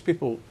 the Scottish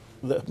people,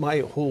 my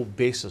whole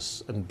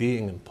basis in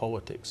being in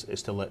politics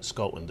is to let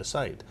Scotland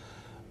decide.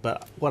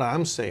 But what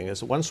I'm saying is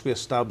that once we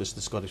establish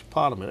the Scottish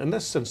Parliament, in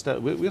this sense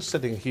that we're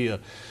sitting here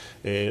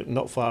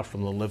not far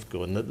from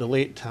Linlithgow, and the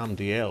late Tam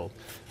Dalyell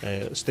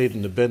stayed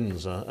in the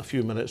bins a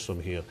few minutes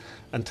from here.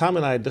 And Tam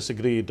and I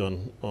disagreed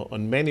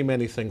on many,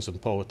 many things in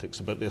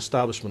politics about the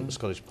establishment of the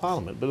Scottish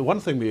Parliament. But the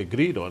one thing we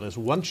agreed on is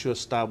once you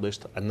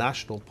established a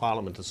national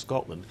parliament in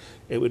Scotland,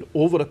 it would,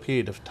 over a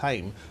period of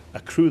time,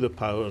 accrue the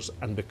powers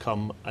and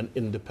become an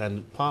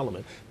independent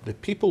parliament. The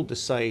people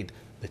decide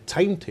the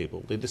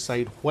timetable, they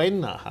decide when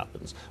that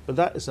happens, but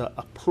that is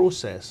a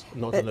process,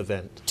 not an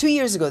event. 2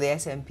 years ago, the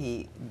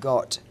SNP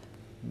got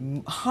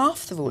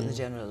half the vote in the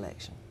general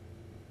election.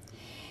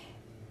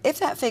 If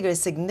that figure is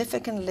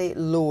significantly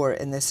lower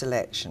in this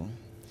election,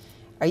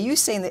 are you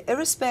saying that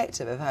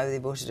irrespective of how they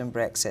voted on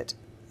Brexit,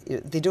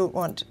 they don't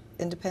want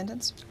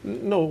independence?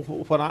 No,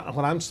 what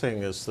I'm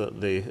saying is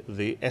that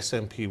the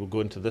SNP will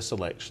go into this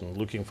election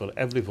looking for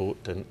every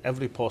vote in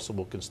every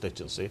possible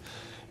constituency,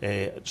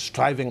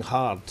 striving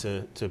hard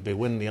to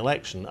win the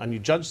election. And you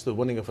judge the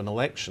winning of an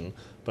election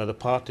by the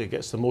party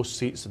gets the most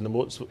seats and the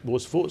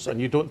most votes, and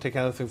you don't take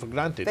anything for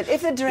granted. But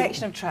if the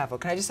direction of travel,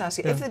 can I just ask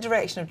you, if the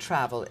direction of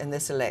travel in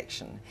this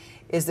election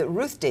is that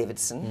Ruth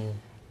Davidson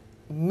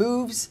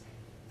moves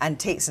and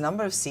takes a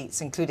number of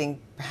seats, including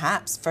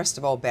perhaps, first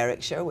of all,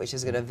 Berwickshire, which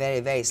has got a very,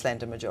 very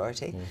slender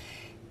majority,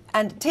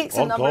 and takes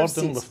a number of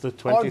seats. With the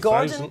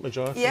 20,000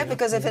 majority. Yeah,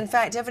 because if in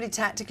fact everybody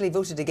tactically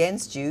voted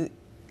against you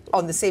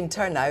on the same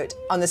turnout,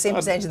 on the same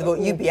percentage of the vote,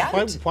 you'd be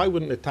out. Why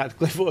wouldn't they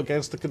tactically vote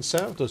against the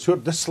Conservatives who are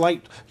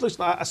disliked?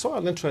 Listen, I saw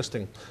an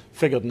interesting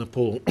figure in the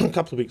poll a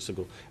couple of weeks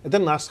ago. It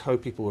didn't ask how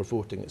people were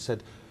voting. It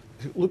said,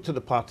 looked at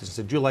the parties and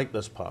said, do you like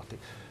this party?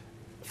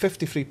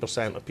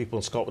 53% of people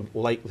in Scotland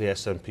like the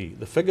SNP.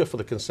 The figure for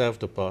the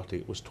Conservative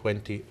Party was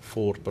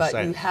 24%.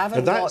 But you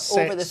haven't got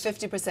over the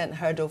 50%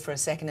 hurdle for a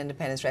second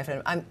independence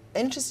referendum. I'm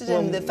interested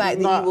in the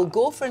fact that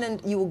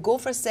you will go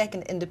for a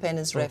second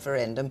independence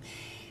referendum,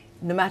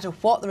 no matter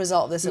what the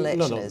result of this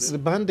election is. The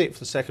mandate for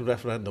the second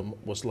referendum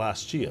was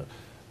last year.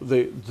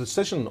 The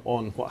decision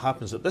on what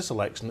happens at this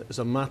election is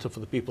a matter for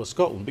the people of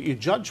Scotland, but you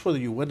judge whether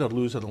you win or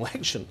lose an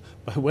election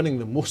by winning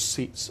the most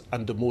seats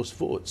and the most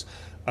votes.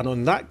 And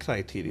on that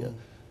criteria,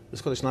 the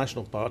Scottish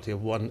National Party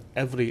have won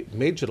every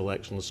major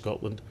election in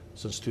Scotland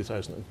since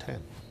 2010.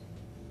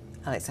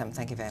 Alex Salmon,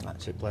 thank you very much.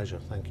 It's a pleasure,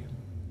 thank you.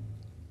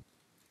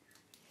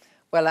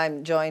 Well,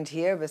 I'm joined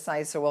here,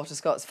 beside Sir Walter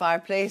Scott's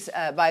fireplace,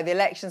 by the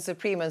election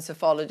supreme and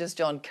psophologist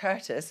John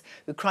Curtis,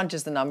 who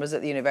crunches the numbers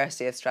at the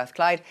University of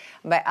Strathclyde,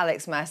 and by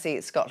Alex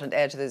Massey, Scotland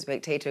editor of The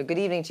Spectator. Good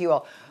evening to you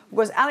all. Of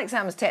course, Alex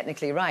Salmon's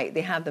technically right.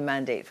 They have the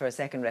mandate for a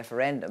second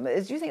referendum. Do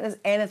you think there's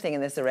anything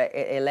in this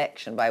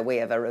election, by way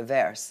of a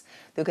reverse,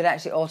 that could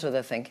actually alter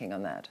their thinking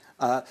on that?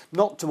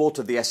 Not to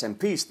alter the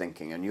SNP's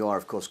thinking, and you are,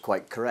 of course,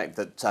 quite correct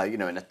that, you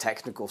know, in a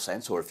technical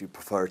sense, or if you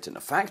prefer it in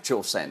a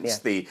factual sense,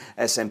 the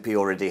SNP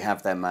already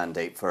have their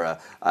mandate for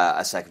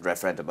a second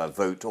referendum. A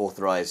vote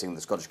authorising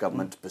the Scottish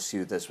Government to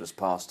pursue this was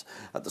passed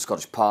at the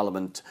Scottish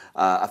Parliament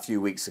a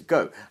few weeks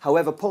ago.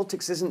 However,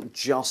 politics isn't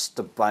just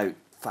about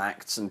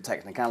facts and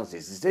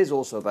technicalities. It is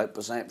also about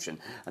perception.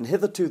 And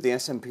hitherto the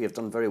SNP have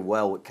done very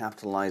well at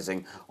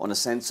capitalising on a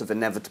sense of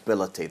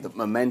inevitability, that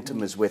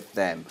momentum is with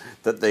them,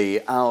 that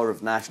the hour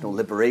of national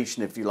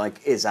liberation, if you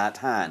like, is at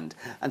hand.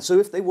 And so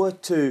if they were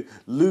to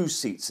lose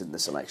seats in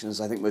this election, as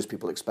I think most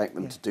people expect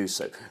them to do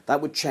so, that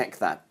would check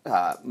that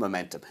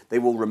momentum. They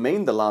will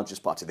remain the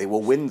largest party. They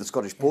will win the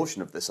Scottish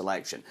portion of this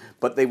election,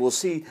 but they will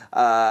see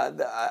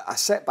a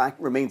setback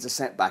remains a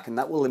setback, and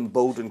that will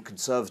embolden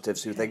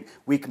Conservatives who think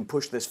we can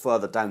push this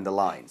further down the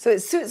line. So it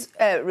suits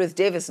Ruth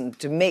Davidson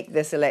to make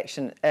this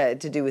election to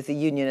do with the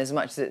union as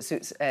much as it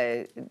suits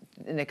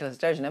Nicola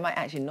Sturgeon. It might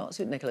actually not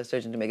suit Nicola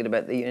Sturgeon to make it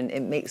about the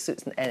union. It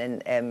suits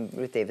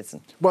Ruth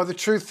Davidson. Well, the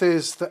truth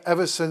is that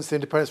ever since the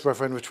independence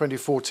referendum of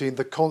 2014,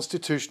 the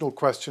constitutional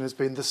question has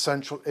been the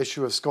central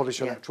issue of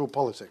Scottish electoral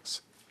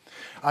politics.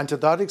 And to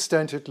that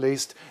extent, at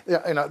least,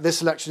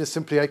 this election is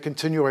simply a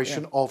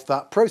continuation of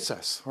that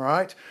process, all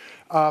right?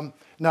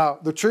 Now,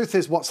 the truth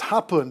is what's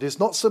happened is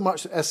not so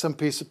much that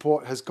SNP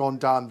support has gone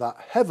down that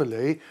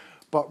heavily,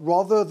 but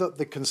rather that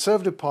the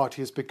Conservative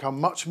Party has become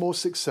much more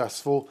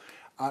successful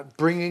at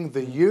bringing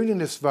the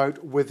unionist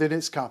vote within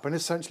its camp. And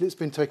essentially, it's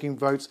been taking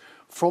votes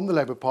from the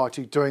Labour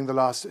Party during the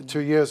last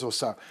 2 years or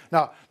so.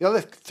 Now, the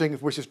other thing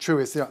which is true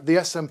is the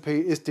SNP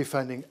is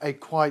defending a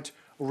quite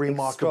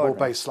remarkable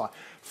baseline.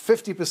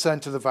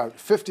 50% of the vote,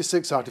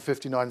 56 out of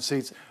 59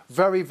 seats,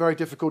 very, very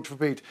difficult to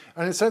beat.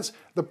 And in a sense,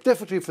 the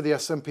difficulty for the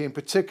SNP in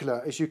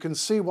particular is you can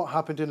see what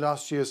happened in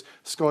last year's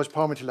Scottish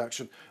Parliament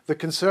election. The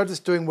Conservatives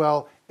doing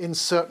well in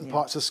certain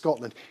parts of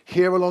Scotland,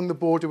 here along the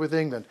border with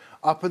England,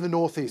 up in the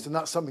northeast, and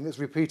that's something that's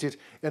repeated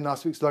in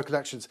last week's local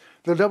elections.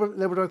 The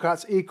Liberal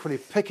Democrats equally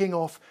picking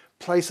off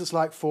places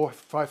like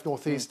Fife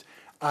North East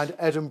and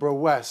Edinburgh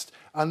West.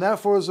 And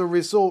therefore, as a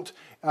result,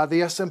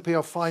 the SNP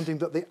are finding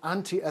that the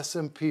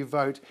anti-SNP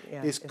vote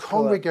is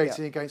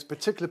congregating against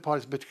particular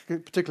parties,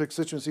 particular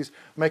constituencies,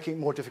 making it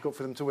more difficult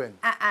for them to win.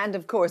 And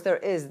of course, there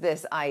is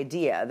this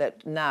idea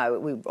that now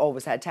we've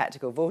always had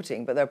tactical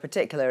voting, but there are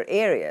particular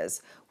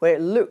areas where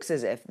it looks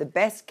as if the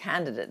best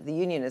candidate, the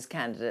unionist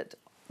candidate,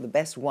 the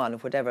best one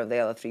of whatever of the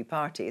other three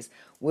parties,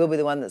 will be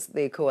the one that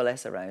they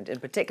coalesce around in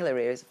particular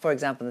areas, for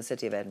example, in the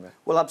city of Edinburgh.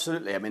 Well,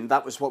 absolutely. I mean,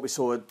 that was what we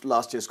saw at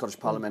last year's Scottish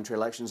parliamentary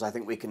elections. I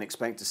think we can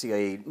expect to see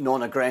a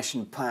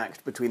non-aggression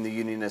pact between the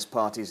unionist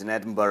parties in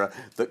Edinburgh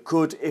that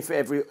could, if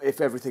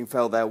everything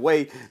fell their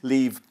way,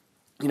 leave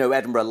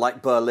Edinburgh,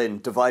 like Berlin,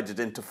 divided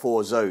into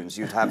 4 zones.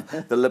 You'd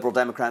have the Liberal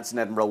Democrats in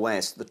Edinburgh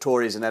West, the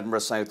Tories in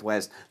Edinburgh South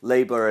West,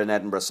 Labour in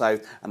Edinburgh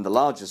South, and the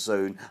largest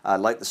zone,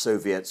 like the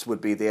Soviets,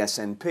 would be the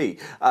SNP.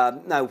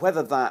 Now,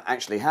 whether that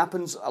actually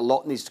happens, a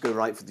lot needs to go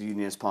right for the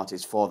unionist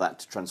parties for that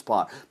to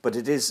transpire. But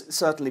it is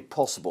certainly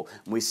possible.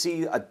 And we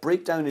see a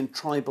breakdown in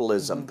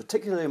tribalism,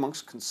 particularly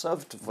amongst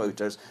Conservative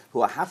voters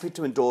who are happy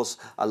to endorse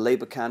a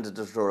Labour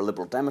candidate or a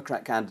Liberal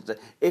Democrat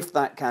candidate if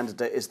that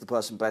candidate is the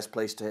person best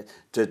placed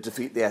to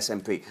defeat the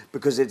SNP.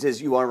 Because it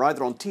is, you are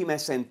either on Team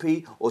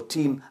SNP or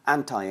Team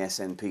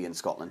anti-SNP in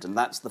Scotland, and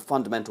that's the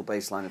fundamental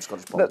baseline of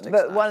Scottish politics.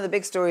 But one of the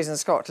big stories in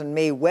Scotland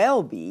may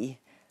well be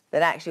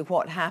that actually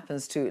what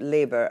happens to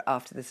Labour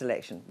after this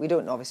election. We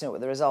don't obviously know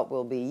what the result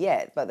will be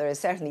yet, but there is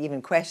certainly even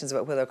questions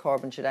about whether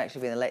Corbyn should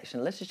actually be in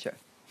election literature.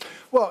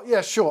 Well,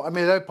 yeah, sure. I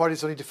mean, the Labour Party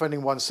is only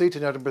defending 1 seat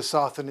in Edinburgh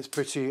South, and it's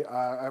pretty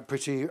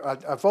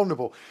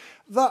vulnerable.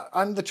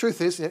 And the truth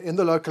is, in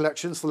the local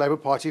elections, the Labour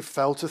Party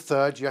fell to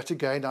 3rd yet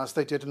again, as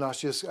they did in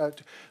last year's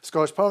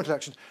Scottish Parliament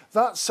election.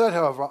 That said,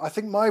 however, I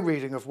think my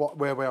reading of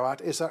where we're at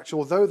is actually,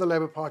 although the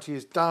Labour Party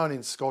is down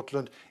in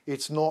Scotland,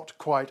 it's not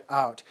quite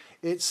out.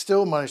 It's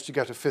still managed to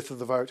get 1/5 of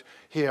the vote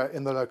here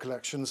in the local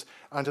elections.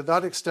 And to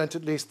that extent,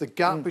 at least, the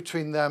gap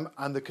between them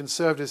and the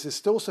Conservatives is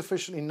still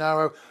sufficiently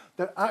narrow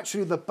that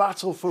actually the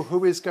battle for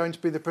who is going to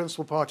be the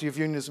principal party of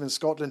unionism in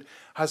Scotland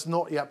has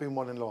not yet been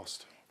won and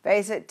lost.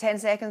 Very 10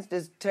 seconds.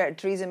 Does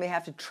Theresa May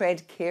have to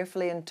tread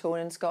carefully in tone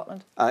in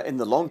Scotland? In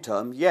the long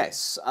term,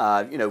 yes.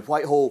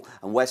 Whitehall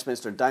and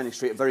Westminster and Downing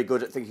Street are very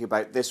good at thinking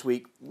about this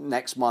week,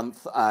 next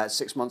month,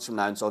 6 months from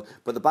now and so on.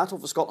 But the battle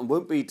for Scotland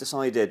won't be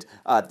decided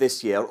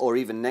this year or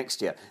even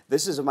next year.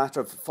 This is a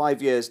matter of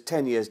 5 years,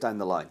 10 years down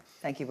the line.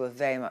 Thank you both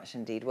very much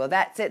indeed. Well,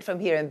 that's it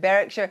from here in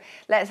Berwickshire.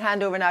 Let's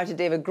hand over now to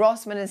David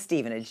Grossman in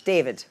Stevenage.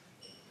 David.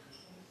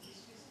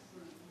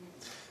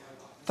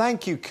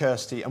 Thank you,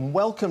 Kirsty, and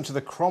welcome to the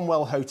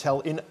Cromwell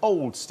Hotel in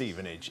Old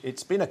Stevenage.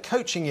 It's been a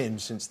coaching inn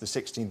since the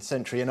 16th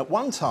century, and at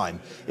one time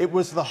it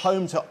was the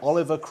home to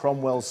Oliver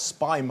Cromwell's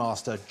spy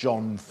master,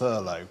 John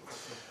Thurlow.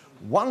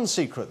 One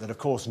secret that, of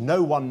course,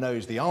 no one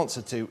knows the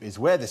answer to is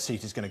where the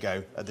seat is going to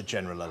go at the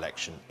general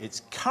election.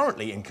 It's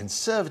currently in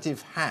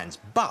Conservative hands,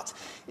 but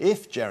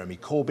if Jeremy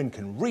Corbyn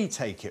can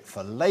retake it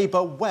for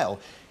Labour, well,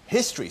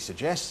 history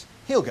suggests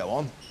he'll go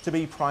on to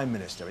be Prime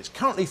Minister. It's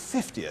currently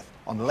 50th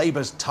on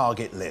Labour's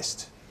target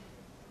list.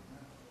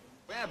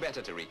 Where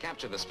better to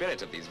recapture the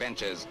spirit of these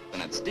ventures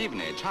than at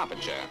Stevenage,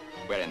 Hertfordshire,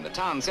 where in the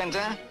town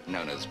centre,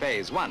 known as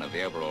Phase 1 of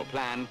the overall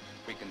plan,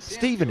 we can see...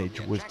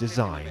 Stevenage was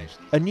designed,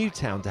 a new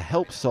town to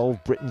help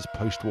solve Britain's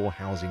post-war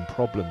housing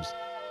problems.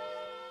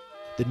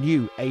 The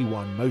new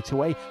A1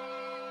 motorway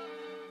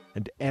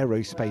and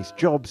aerospace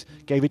jobs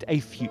gave it a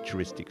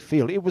futuristic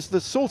feel. It was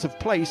the sort of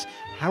place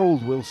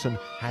Harold Wilson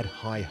had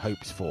high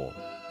hopes for.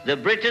 The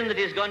Britain that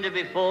is going to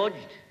be forged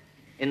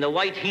in the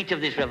white heat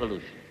of this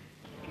revolution.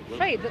 I'm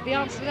afraid that the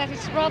answer to that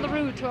is rather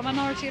rude to a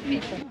minority of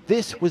people.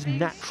 This was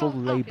natural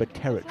Labour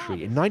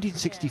territory. In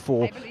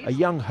 1964, a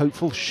young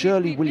hopeful,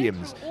 Shirley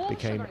Williams,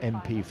 became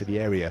MP for the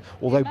area,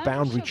 although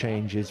boundary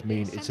changes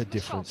mean it's a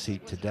different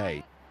seat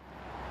today.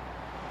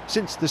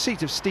 Since the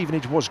seat of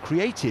Stevenage was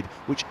created,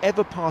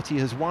 whichever party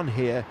has won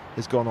here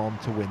has gone on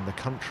to win the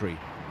country.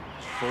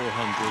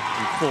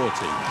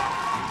 440.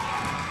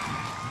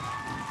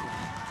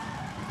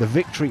 The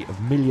victory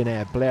of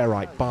millionaire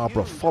Blairite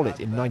Barbara Follett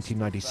in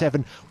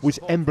 1997 was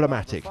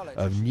emblematic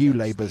of New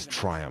Labour's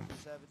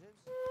triumph.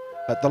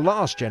 At the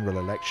last general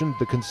election,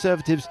 the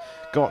Conservatives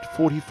got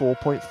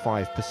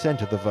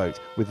 44.5% of the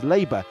vote, with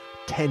Labour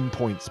 10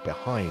 points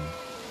behind.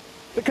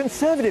 The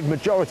Conservative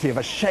majority of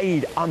a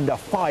shade under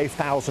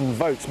 5,000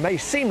 votes may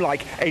seem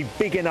like a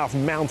big enough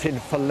mountain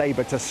for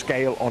Labour to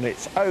scale on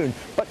its own.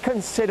 But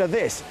consider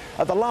this.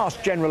 At the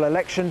last general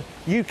election,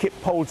 UKIP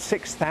polled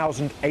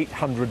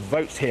 6,800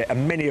 votes here,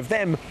 and many of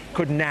them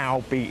could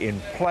now be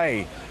in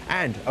play.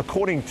 And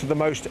according to the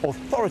most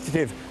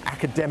authoritative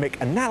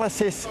academic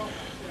analysis,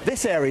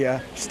 this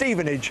area,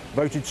 Stevenage,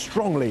 voted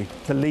strongly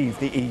to leave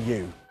the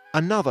EU.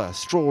 Another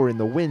straw in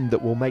the wind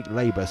that will make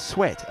Labour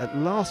sweat. At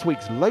last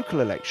week's local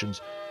elections,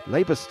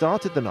 Labour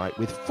started the night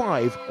with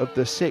 5 of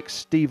the 6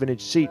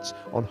 Stevenage seats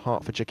on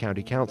Hertfordshire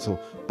County Council.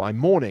 By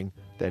morning,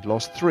 they'd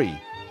lost 3 to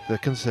the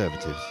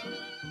Conservatives.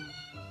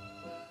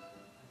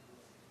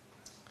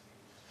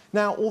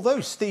 Now,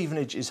 although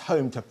Stevenage is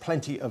home to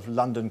plenty of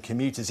London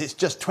commuters, it's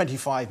just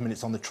 25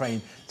 minutes on the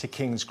train to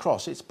King's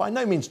Cross. It's by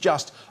no means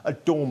just a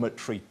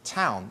dormitory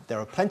town. There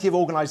are plenty of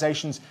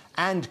organisations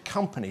and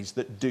companies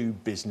that do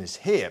business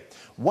here.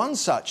 One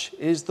such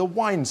is the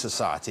Wine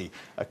Society,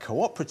 a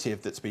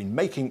cooperative that's been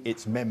making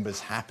its members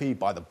happy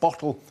by the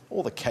bottle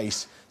or the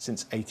case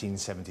since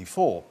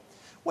 1874.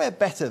 Where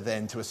better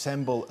then to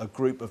assemble a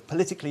group of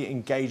politically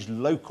engaged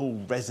local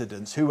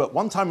residents who at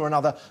one time or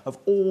another have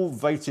all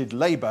voted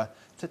Labour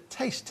to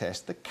taste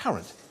test the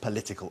current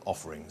political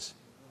offerings.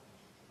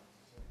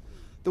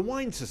 The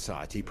Wine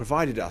Society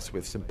provided us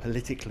with some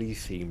politically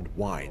themed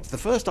wines. The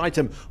first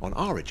item on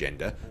our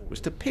agenda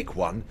was to pick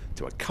one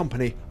to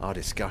accompany our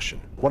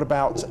discussion. What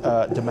about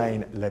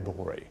Domaine Le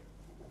Bourré?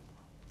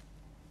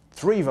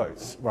 3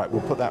 votes. Right,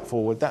 we'll put that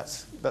forward.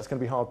 That's going to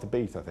be hard to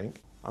beat, I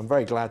think. I'm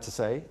very glad to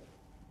say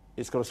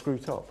it's got a screw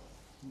top.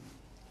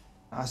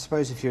 I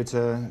suppose if you were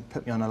to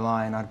put me on a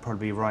line, I'd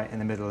probably be right in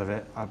the middle of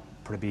it. I'd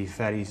probably be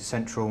fairly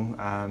central.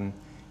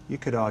 You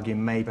could argue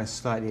maybe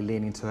slightly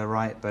leaning to the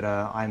right, but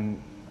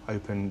I'm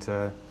open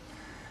to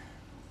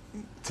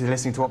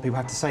listening to what people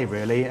have to say,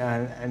 really,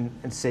 and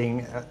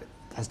seeing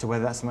as to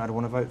whether that's something I'd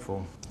want to vote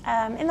for.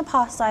 In the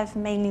past, I've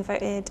mainly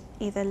voted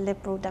either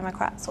Liberal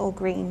Democrats or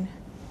Green,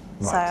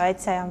 so I'd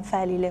say I'm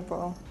fairly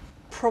liberal.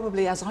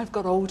 Probably as I've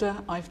got older,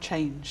 I've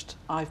changed.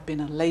 I've been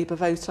a Labour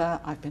voter,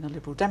 I've been a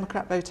Liberal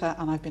Democrat voter,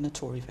 and I've been a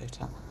Tory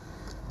voter.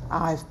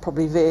 I've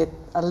probably veered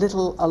a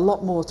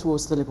lot more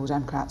towards the Liberal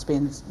Democrats,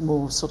 being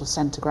more sort of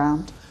centre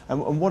ground.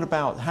 And what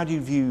about, how do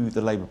you view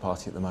the Labour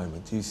Party at the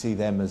moment? Do you see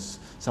them as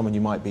someone you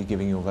might be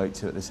giving your vote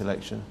to at this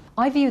election?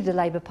 I view the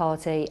Labour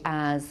Party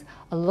as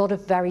a lot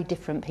of very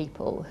different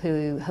people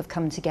who have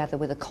come together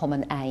with a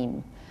common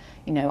aim.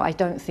 You know, I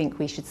don't think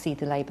we should see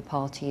the Labour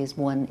Party as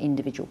one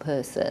individual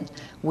person.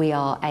 We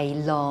are a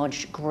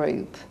large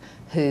group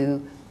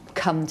who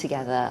come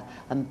together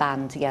and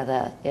band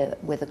together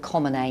with a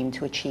common aim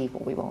to achieve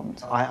what we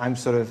want. I'm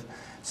sort of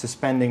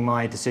suspending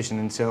my decision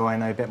until I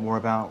know a bit more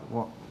about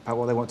what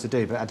they want to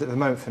do, but at the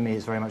moment for me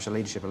it's very much a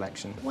leadership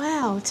election.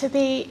 Well, to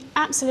be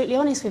absolutely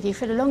honest with you,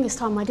 for the longest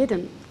time I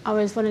didn't. I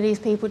was one of these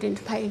people who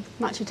didn't pay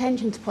much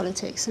attention to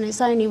politics, and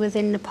it's only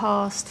within the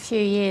past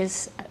few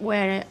years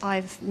where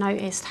I've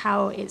noticed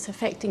how it's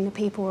affecting the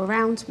people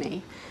around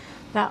me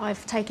that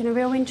I've taken a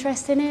real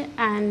interest in it,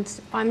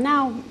 and I'm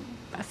now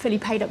a fully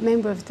paid up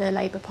member of the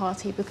Labour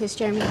Party because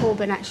Jeremy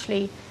Corbyn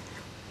actually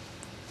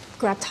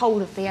grabbed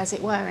hold of me, as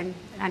it were,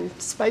 and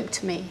spoke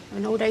to me,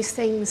 and all those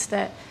things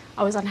that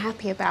I was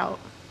unhappy about,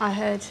 I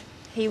heard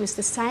he was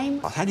the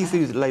same. How do you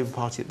view the Labour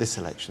Party at this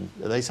election?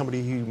 Are they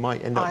somebody who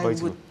might end up voting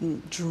for? I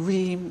wouldn't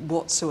dream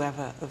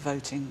whatsoever of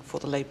voting for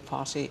the Labour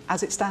Party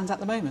as it stands at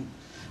the moment.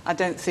 I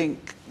don't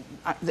think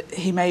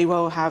he may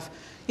well have,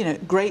 you know,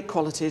 great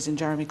qualities in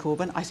Jeremy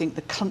Corbyn. I think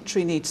the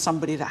country needs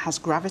somebody that has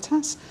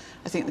gravitas.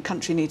 I think the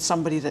country needs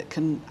somebody that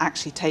can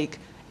actually take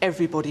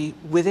everybody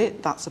with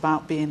it. That's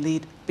about being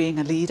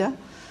a leader.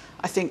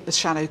 I think the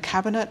shadow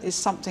cabinet is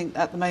something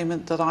at the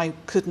moment that I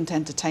couldn't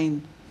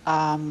entertain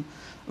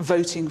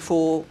voting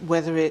for,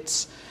 whether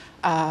it's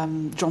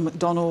John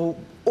McDonnell.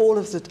 All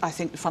of the, I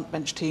think the front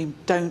bench team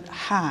don't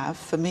have,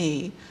 for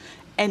me,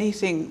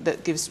 anything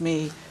that gives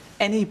me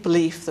any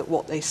belief that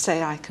what they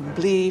say I can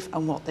believe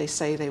and what they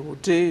say they will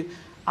do,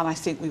 and I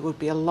think we would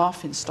be a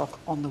laughingstock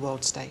on the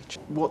world stage.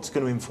 What's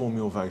going to inform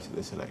your vote at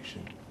this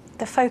election?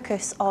 the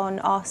focus on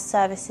our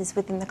services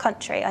within the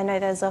country. I know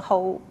there's a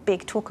whole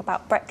big talk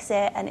about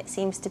Brexit, and it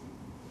seems to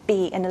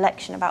be an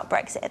election about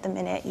Brexit at the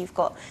minute. You've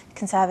got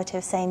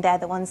Conservatives saying they're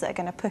the ones that are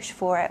going to push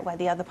for it, where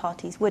the other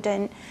parties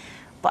wouldn't.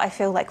 But I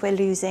feel like we're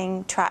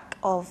losing track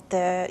of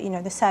the,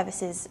 the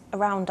services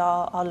around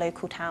our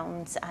local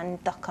towns and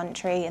the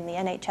country and the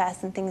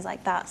NHS and things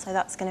like that. So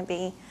that's going to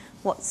be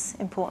what's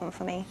important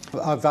for me.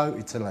 I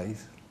voted to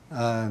leave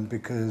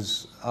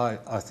because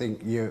I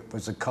think Europe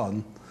was a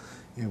con.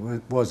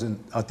 It wasn't.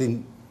 I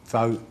didn't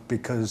vote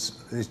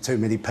because there's too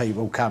many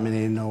people coming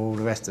in or all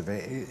the rest of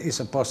it.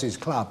 It's a boss's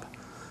club,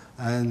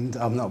 and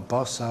I'm not a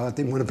boss, so I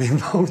didn't want to be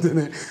involved in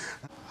it.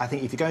 I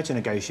think if you go to a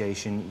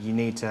negotiation, you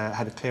need to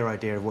have a clear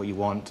idea of what you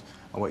want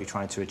and what you're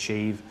trying to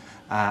achieve,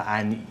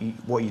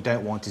 what you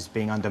don't want is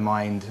being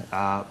undermined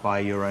by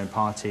your own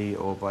party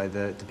or by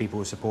the people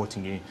who are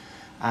supporting you.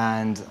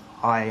 And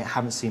I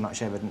haven't seen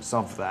much evidence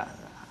of that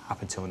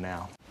up until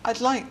now. I'd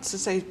like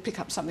to pick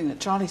up something that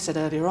Charlie said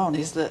earlier on,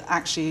 is that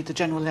actually the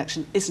general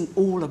election isn't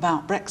all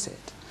about Brexit.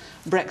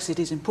 Brexit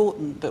is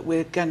important, but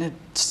we're going to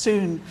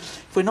soon,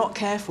 if we're not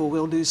careful,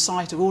 we'll lose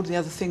sight of all the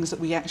other things that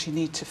we actually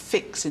need to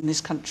fix in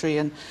this country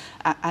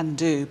and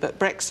do. But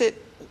Brexit,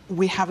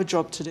 we have a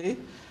job to do.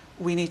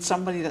 We need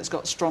somebody that's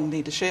got strong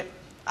leadership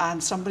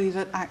and somebody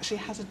that actually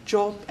has a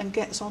job and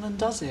gets on and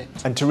does it.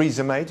 And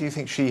Theresa May, do you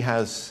think she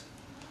has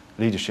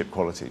leadership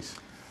qualities?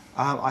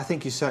 I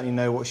think you certainly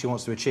know what she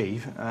wants to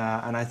achieve,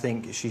 and I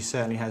think she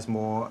certainly has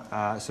more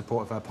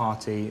support of her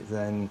party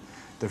than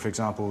for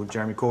example,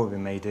 Jeremy Corbyn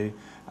may do.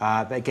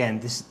 But again,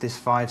 this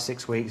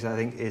 5-6 weeks, I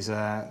think, is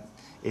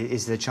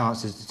the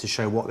chance to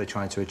show what they're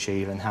trying to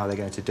achieve and how they're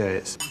going to do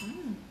it.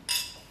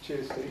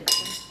 Cheers, Steve.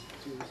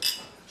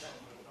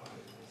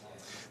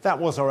 That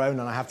was our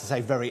own, and I have to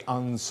say, very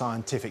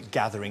unscientific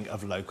gathering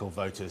of local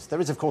voters. There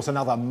is, of course,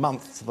 another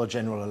month to the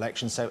general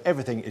election, so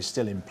everything is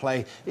still in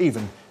play,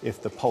 even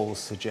if the polls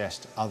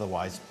suggest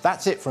otherwise.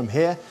 That's it from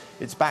here.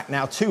 It's back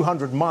now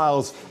 200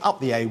 miles up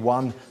the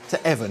A1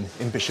 to Evan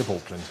in Bishop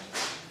Auckland.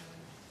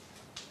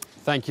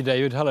 Thank you,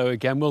 David. Hello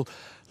again. Well,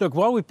 look,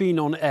 while we've been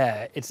on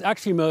air, it's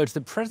actually emerged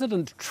that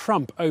President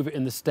Trump over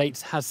in the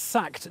States has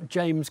sacked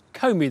James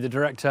Comey, the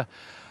director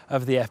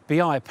of the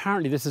FBI.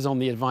 Apparently, this is on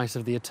the advice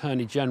of the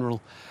Attorney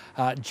General,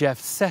 Jeff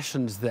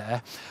Sessions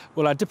there.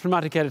 Well, our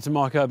diplomatic editor,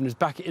 Mark Urban, is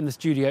back in the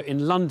studio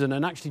in London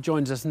and actually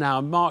joins us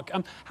now. Mark,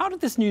 how did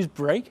this news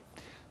break?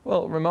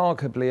 Well,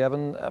 remarkably,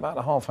 Evan,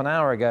 about half an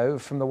hour ago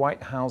from the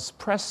White House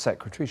Press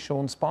Secretary,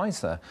 Sean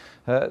Spicer.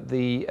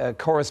 The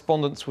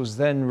correspondence was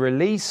then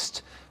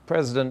released.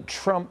 President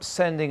Trump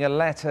sending a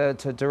letter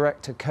to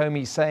Director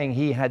Comey saying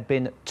he had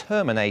been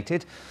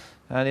terminated,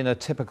 and in a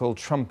typical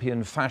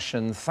Trumpian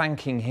fashion,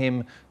 thanking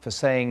him for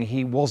saying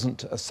he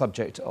wasn't a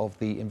subject of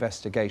the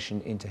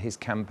investigation into his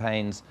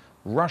campaign's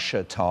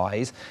Russia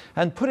ties,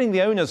 and putting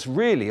the onus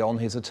really on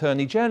his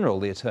Attorney General.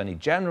 The Attorney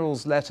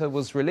General's letter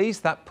was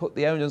released. That put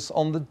the onus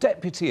on the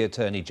Deputy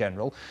Attorney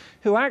General,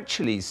 who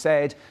actually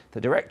said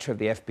the director of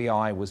the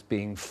FBI was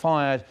being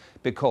fired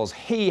because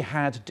he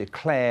had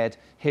declared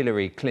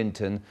Hillary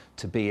Clinton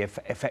to be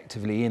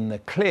effectively in the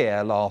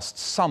clear last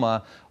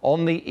summer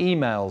on the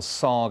email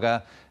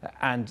saga,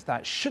 and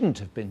that shouldn't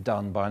have been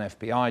done by an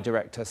FBI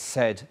director,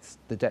 said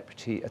the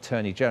Deputy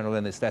Attorney General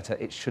in this letter.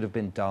 It should have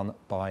been done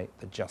by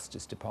the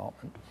Justice Department.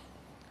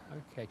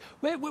 OK.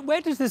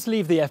 Where does this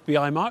leave the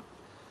FBI, Mark?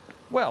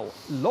 Well,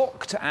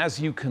 locked, as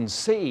you can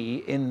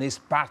see, in this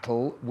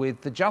battle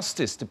with the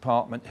Justice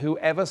Department.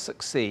 Whoever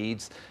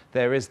succeeds,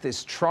 there is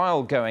this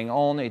trial going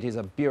on. It is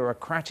a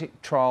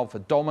bureaucratic trial for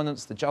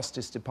dominance. The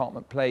Justice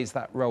Department plays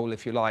that role,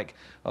 if you like,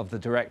 of the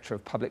Director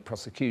of Public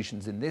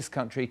Prosecutions in this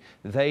country.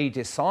 They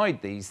decide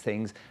these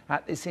things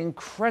at this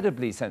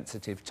incredibly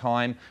sensitive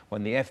time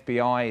when the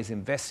FBI is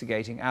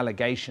investigating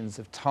allegations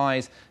of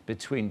ties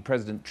between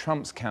President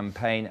Trump's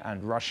campaign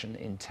and Russian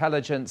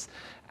intelligence.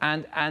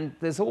 And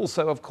there's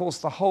also, of course,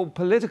 the whole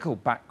political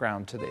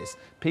background to this.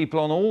 People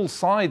on all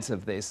sides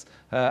of this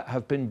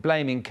have been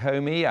blaming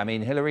Comey. I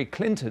mean, Hillary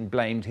Clinton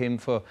blamed him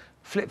for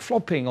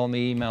flip-flopping on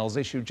the emails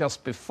issued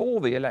just before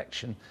the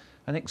election.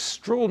 An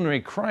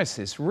extraordinary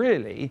crisis,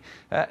 really,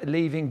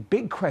 leaving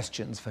big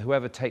questions for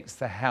whoever takes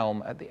the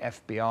helm at the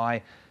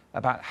FBI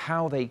about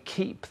how they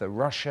keep the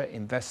Russia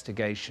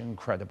investigation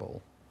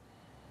credible.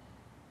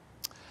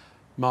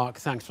 Mark,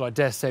 thanks. Well, I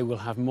dare say we'll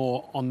have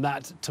more on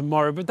that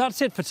tomorrow. But that's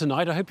it for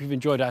tonight. I hope you've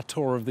enjoyed our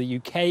tour of the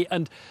UK,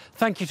 and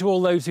thank you to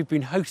all those who've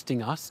been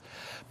hosting us.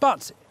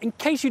 But in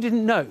case you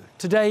didn't know,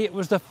 today it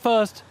was the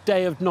first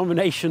day of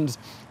nominations.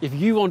 If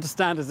you want to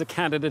stand as a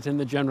candidate in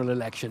the general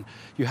election,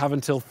 you have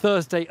until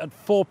Thursday at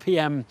 4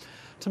 p.m.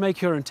 to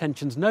make your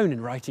intentions known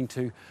in writing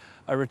to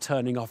a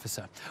returning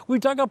officer. We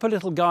dug up a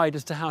little guide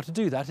as to how to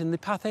do that in the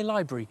Pathé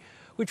Library,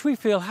 which we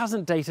feel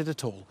hasn't dated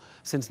at all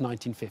since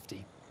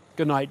 1950.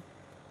 Good night.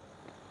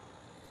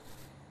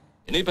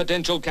 Any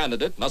potential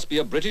candidate must be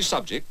a British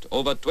subject,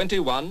 over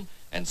 21,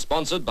 and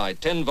sponsored by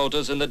 10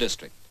 voters in the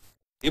district.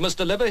 He must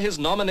deliver his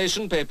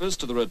nomination papers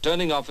to the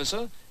returning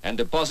officer and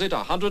deposit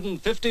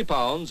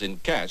 £150 in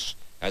cash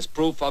as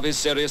proof of his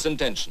serious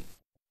intention.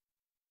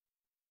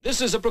 This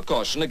is a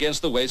precaution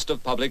against the waste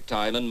of public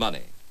time and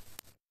money.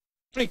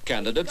 Freak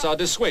candidates are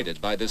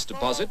dissuaded by this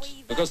deposit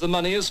because the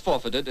money is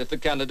forfeited if the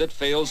candidate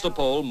fails to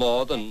poll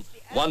more than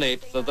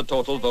 1/8 of the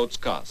total votes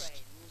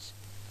cast.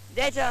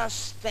 Let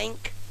us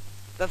think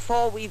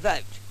before we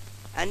vote.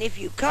 And if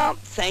you can't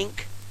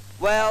think,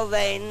 well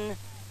then,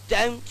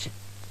 don't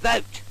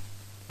vote.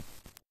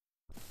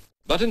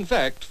 But in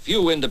fact,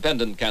 few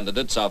independent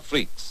candidates are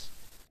freaks.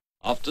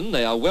 Often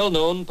they are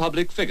well-known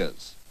public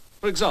figures.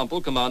 For example,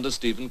 Commander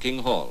Stephen King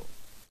Hall.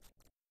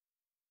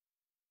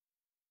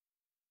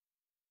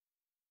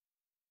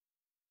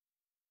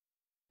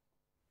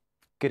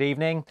 Good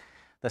evening.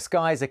 The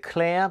skies are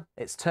clear,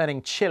 it's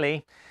turning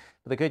chilly,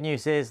 but the good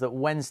news is that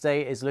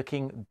Wednesday is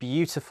looking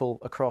beautiful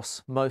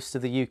across most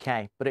of the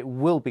UK, but it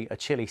will be a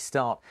chilly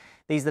start.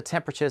 These are the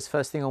temperatures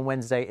first thing on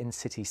Wednesday in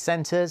city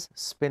centres.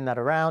 Spin that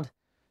around,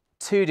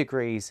 2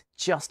 degrees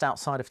just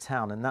outside of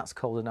town, and that's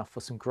cold enough for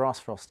some grass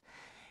frost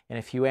in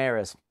a few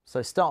areas. So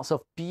it starts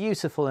off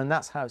beautiful, and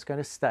that's how it's going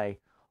to stay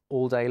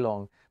all day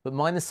long. But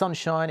mind the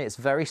sunshine, it's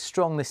very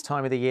strong this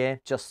time of the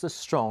year, just as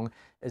strong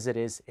as it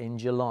is in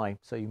July.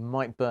 So you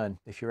might burn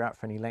if you're out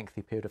for any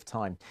lengthy period of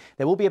time.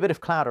 There will be a bit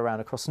of cloud around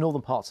across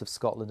northern parts of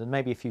Scotland and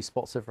maybe a few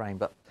spots of rain,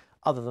 but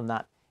other than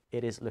that,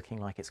 it is looking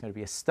like it's going to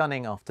be a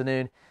stunning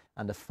afternoon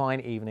and a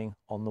fine evening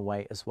on the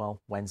way as well,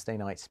 Wednesday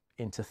night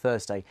into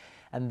Thursday.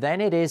 And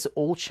then it is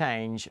all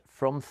change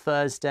from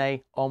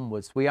Thursday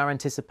onwards. We are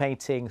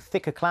anticipating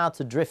thicker cloud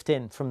to drift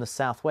in from the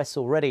southwest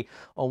already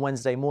on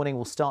Wednesday morning.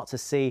 We'll start to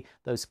see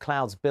those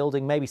clouds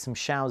building, maybe some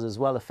showers as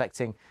well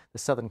affecting the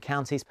southern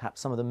counties, perhaps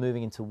some of them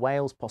moving into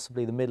Wales,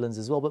 possibly the Midlands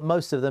as well, but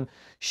most of them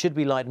should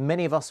be light.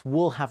 Many of us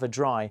will have a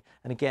dry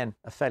and again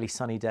a fairly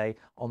sunny day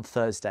on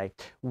Thursday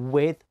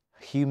with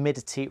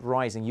humidity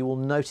rising. You will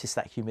notice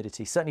that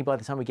humidity. Certainly by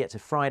the time we get to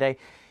Friday,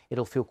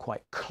 it'll feel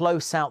quite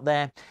close out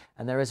there,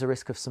 and there is a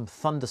risk of some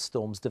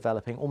thunderstorms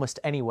developing almost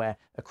anywhere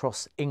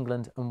across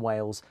England and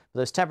Wales.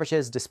 Those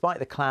temperatures, despite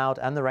the cloud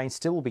and the rain,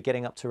 still will be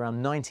getting up to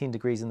around 19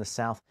 degrees in the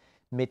south,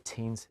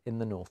 mid-teens in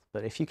the north.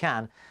 But if you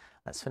can,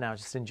 let's for now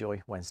just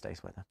enjoy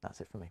Wednesday's weather. That's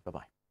it from me.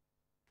 Bye-bye.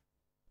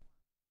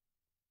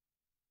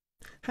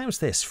 How's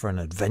this for an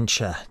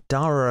adventure?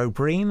 Dara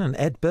O'Brien and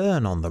Ed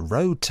Byrne on the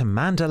road to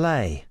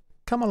Mandalay.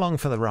 Come along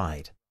for the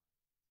ride.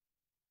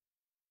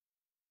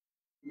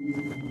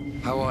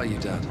 How are you,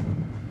 Dad?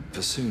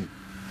 For soon,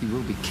 he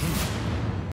will be king.